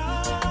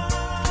mind.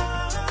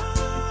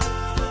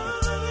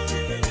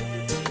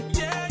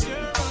 Yeah,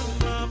 you're on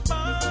my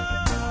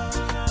mind.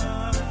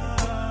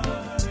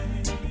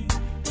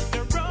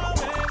 You're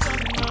always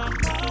on my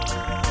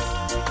mind.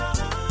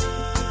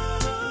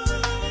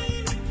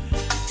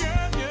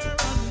 Girl, you're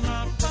on my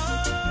mind.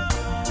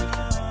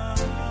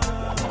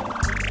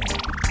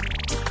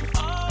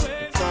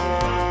 Always on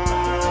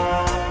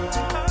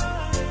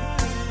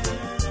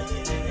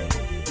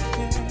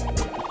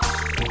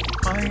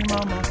My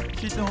mama,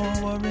 she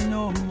don't worry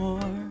no more.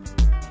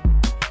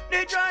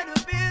 They try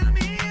to build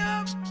me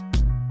up,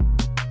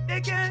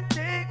 they can't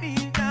take me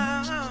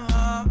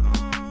down.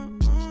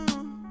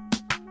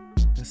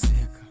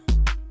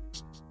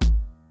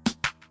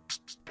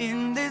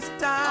 this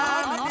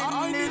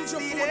time in this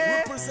city.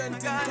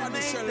 Representing Gotta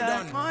make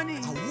that money.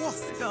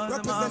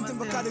 Representing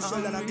Bacardi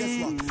Sheldon, and guess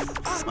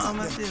what?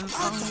 Mama still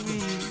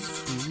hungry.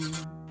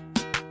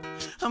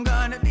 I'm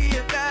gonna be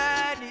a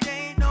daddy,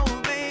 ain't no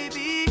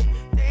baby.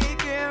 Take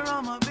care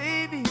of my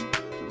baby.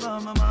 But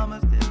my mama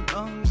still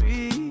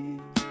hungry.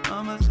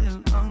 Mama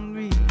still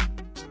hungry.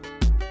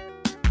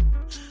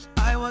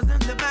 I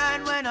wasn't the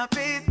man when I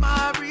faced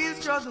my real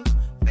struggle.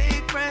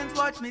 Fake friends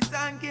watch me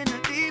sink in a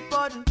deep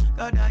puddle.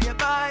 God, I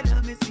abide,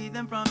 help me see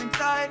them from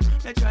inside.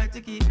 They try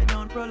to keep me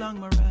down, prolong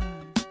my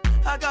ride.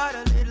 I got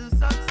a little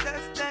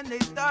success, then they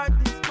start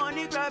this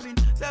money grabbing.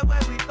 Say where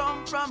we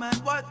come from and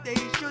what they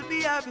should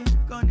be having.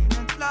 Gunning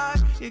and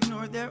slide,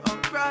 ignore their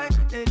outcry.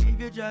 They leave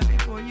your job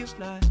before you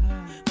fly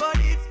high. But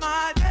it's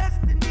my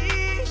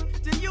destiny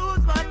to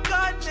use what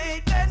God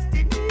made best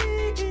in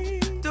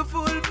me, to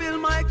fulfill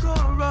my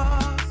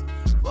chorus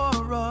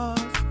for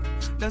us.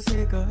 The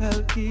sake of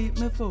help keep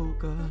me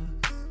focused.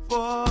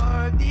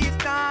 For these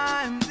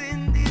times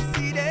in this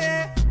city,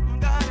 I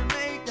gotta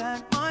make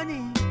that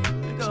money.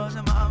 Because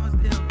the mama's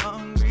still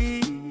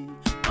hungry.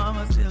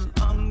 Mama's still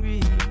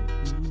hungry.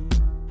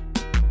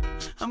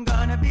 I'm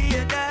gonna be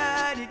a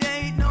daddy,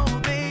 they ain't no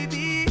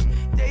baby.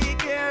 Take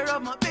care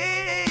of my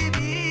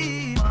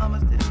baby.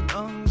 Mama's still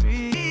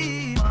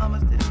hungry.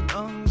 Mama's still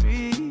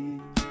hungry.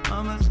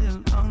 Mama's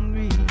still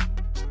hungry.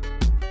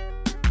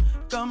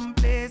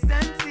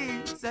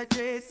 Complacency,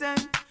 saturation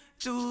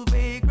to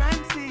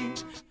vagrancy.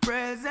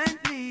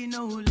 Presently,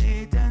 no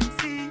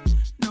latency.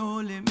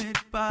 No limit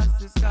past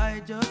the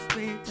sky, just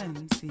wait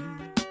and see.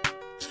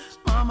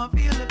 Mama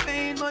feel the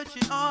pain, but she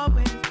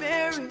always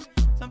bear it.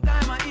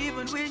 Sometimes I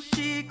even wish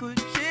she could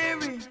share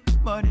it.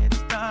 But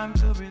it's time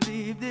to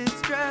relieve this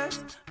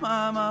stress.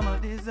 My mama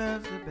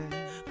deserves the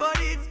best. But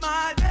it's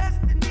my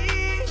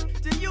destiny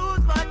to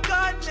use what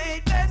God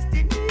made best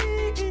in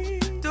me,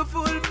 to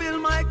fulfill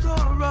my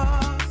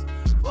chorus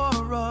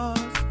for us.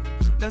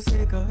 The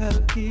sake of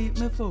help keep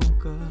me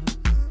focused.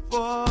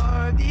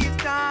 For these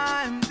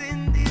times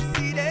in this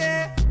city,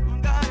 I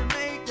gotta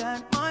make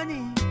that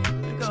money.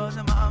 Because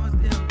the mama's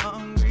still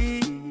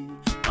hungry.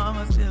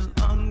 Mama's still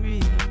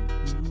hungry.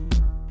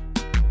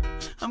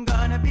 I'm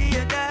gonna be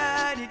a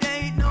daddy,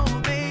 they ain't no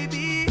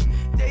baby.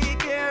 Take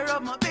care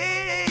of my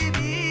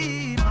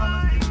baby.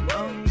 Mama's still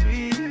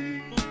hungry.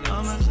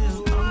 Mama's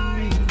still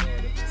hungry.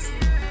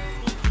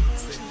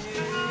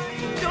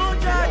 Don't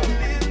try to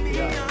build me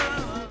up.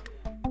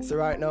 So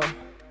right now,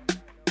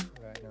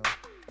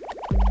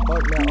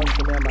 hold me on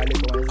for me and my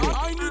little one, is it?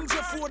 I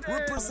Ninja Ford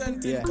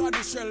representing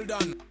Bacardi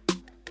Sheldon.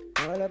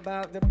 All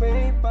about the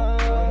paper.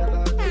 All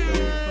about the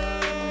paper.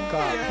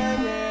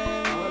 Yeah,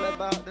 yeah. All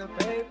about the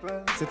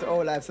paper. Sit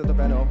all life, sit up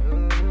and now.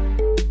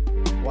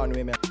 One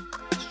way, man.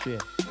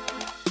 Straight.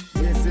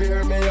 This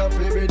year me up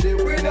with the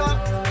winner.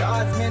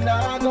 Cause me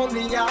nah go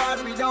me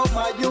yard without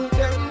my youth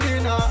them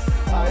dinner.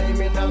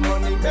 I'm in a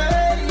money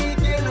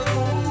making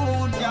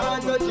mood.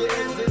 Can't touch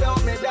it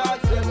without me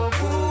dogs them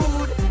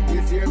food.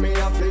 This year me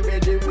up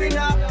with the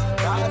winner.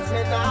 Cause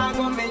me nah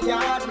go me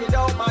yard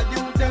without my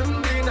youth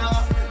them dinner.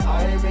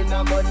 I'm in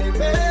a money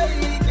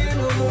making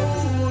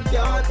mood.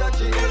 Can't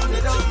touch it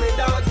without me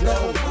dogs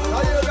them food.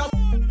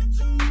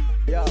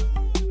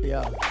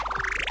 Yeah.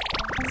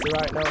 So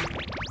right now,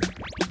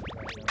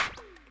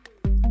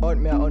 hunt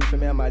me a hunt for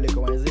me and my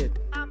little one, is it?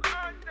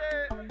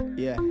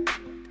 Yeah.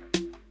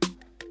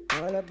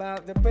 All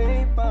about the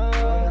paper.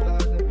 All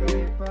about the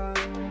paper.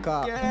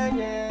 Car. Yeah,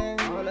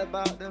 yeah. All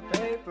about the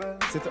paper.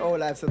 Sit all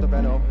life, sit up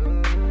and now.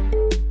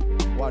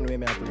 One way,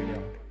 me I put it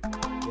down.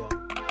 Yeah.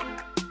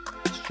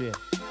 Straight.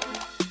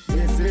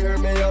 This year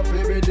me up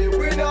with the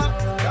winner.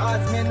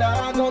 Cause me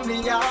nah go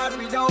me yard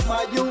without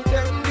my youth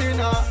them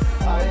dinner.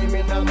 I'm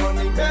in a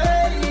money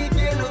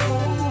making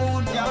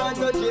mood. Can't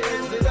touch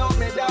it without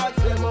me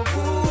dogs them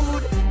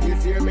food.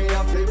 This year me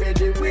up with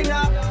the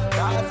winner.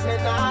 Cause me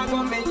nah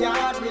go me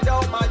yard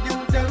without my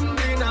youth them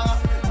dinner.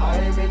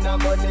 I'm in a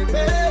money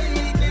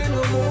making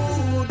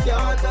mood.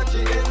 Can't touch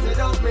it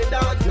without me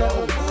dogs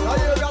them food. Now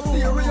you got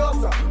serious.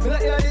 Me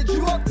not hear the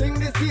joke thing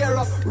this year.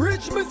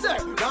 Rich me say,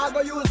 now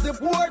go use the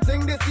poor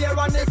thing this year.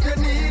 And if you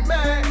need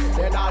me,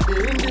 then I'll be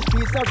in the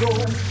streets of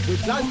Rome.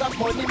 With plans of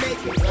money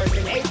making,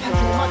 certain 80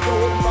 through my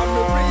door. From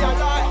me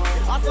realize,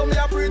 I saw me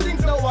a free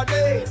things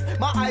nowadays.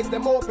 My eyes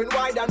them open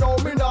wide, I know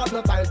me not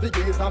no time to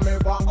gaze. I'm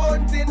ever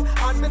hunting,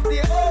 and me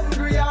stay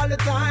hungry all the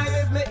time.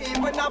 If me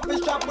even up the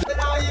shop, then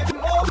I even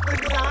open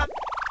that.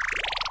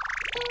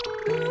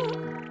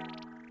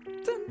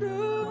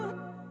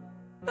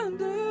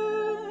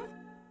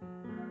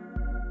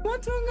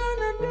 What you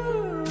gonna do?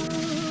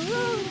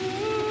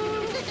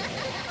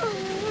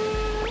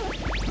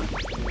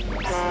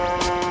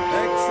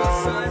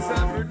 Exercise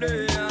every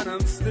day and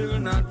I'm still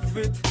not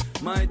fit.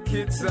 My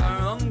kids are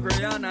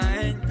hungry and I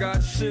ain't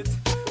got shit.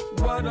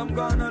 What I'm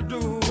gonna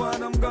do,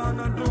 what I'm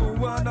gonna do,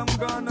 what I'm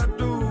gonna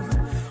do.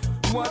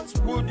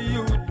 What would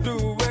you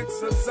do?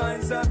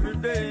 Exercise every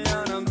day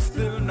and I'm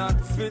still not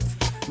fit.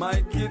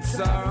 My kids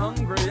are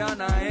hungry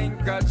and I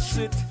ain't got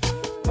shit.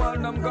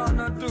 What I'm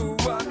gonna do,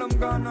 what I'm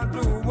gonna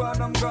do,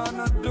 what I'm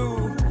gonna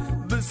do.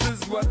 The This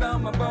is what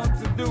I'm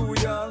about to do,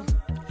 y'all.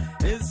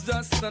 It's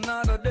just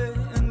another day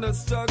in the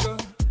struggle.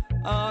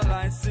 All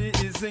I see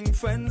is ink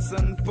fence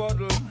and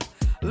puddle.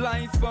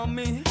 Life for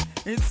me,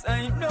 it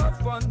ain't no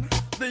fun.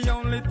 The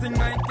only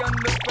thing I can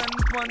depend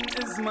on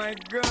is my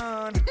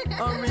gun.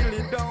 I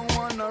really don't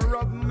wanna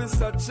rob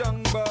Mr.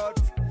 Chung,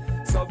 but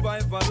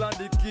survival are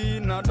the key,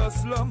 not the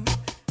slum.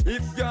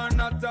 If you're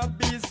not a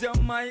beast, you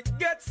might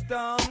get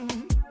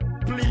stung.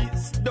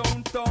 Please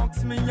don't talk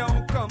to me,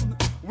 how come?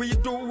 We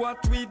do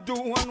what we do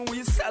and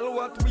we sell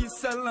what we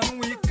sell, and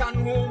we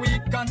can what we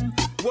can.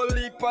 We'll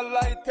leap a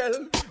light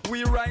hell.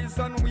 We rise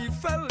and we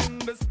fell in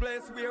this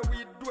place where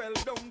we dwell.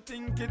 Don't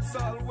think it's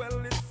all well,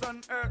 it's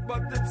on earth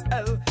but it's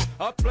hell.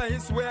 A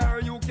place where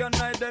you can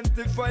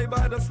identify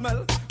by the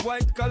smell.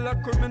 White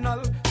collar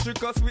criminal,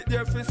 trick us with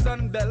their fist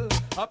and bell.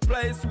 A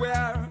place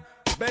where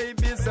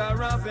babies are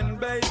having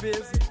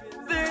babies.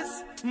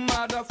 This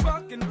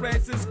motherfucking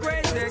place is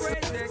crazy.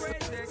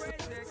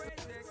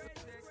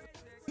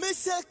 Me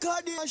say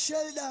Cardi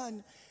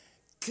Sheldon,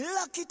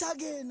 clock it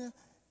again.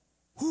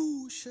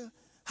 Whoosh,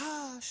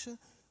 hash,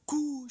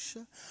 kush.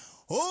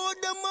 Oh,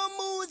 the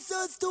mammoths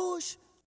are stoosh.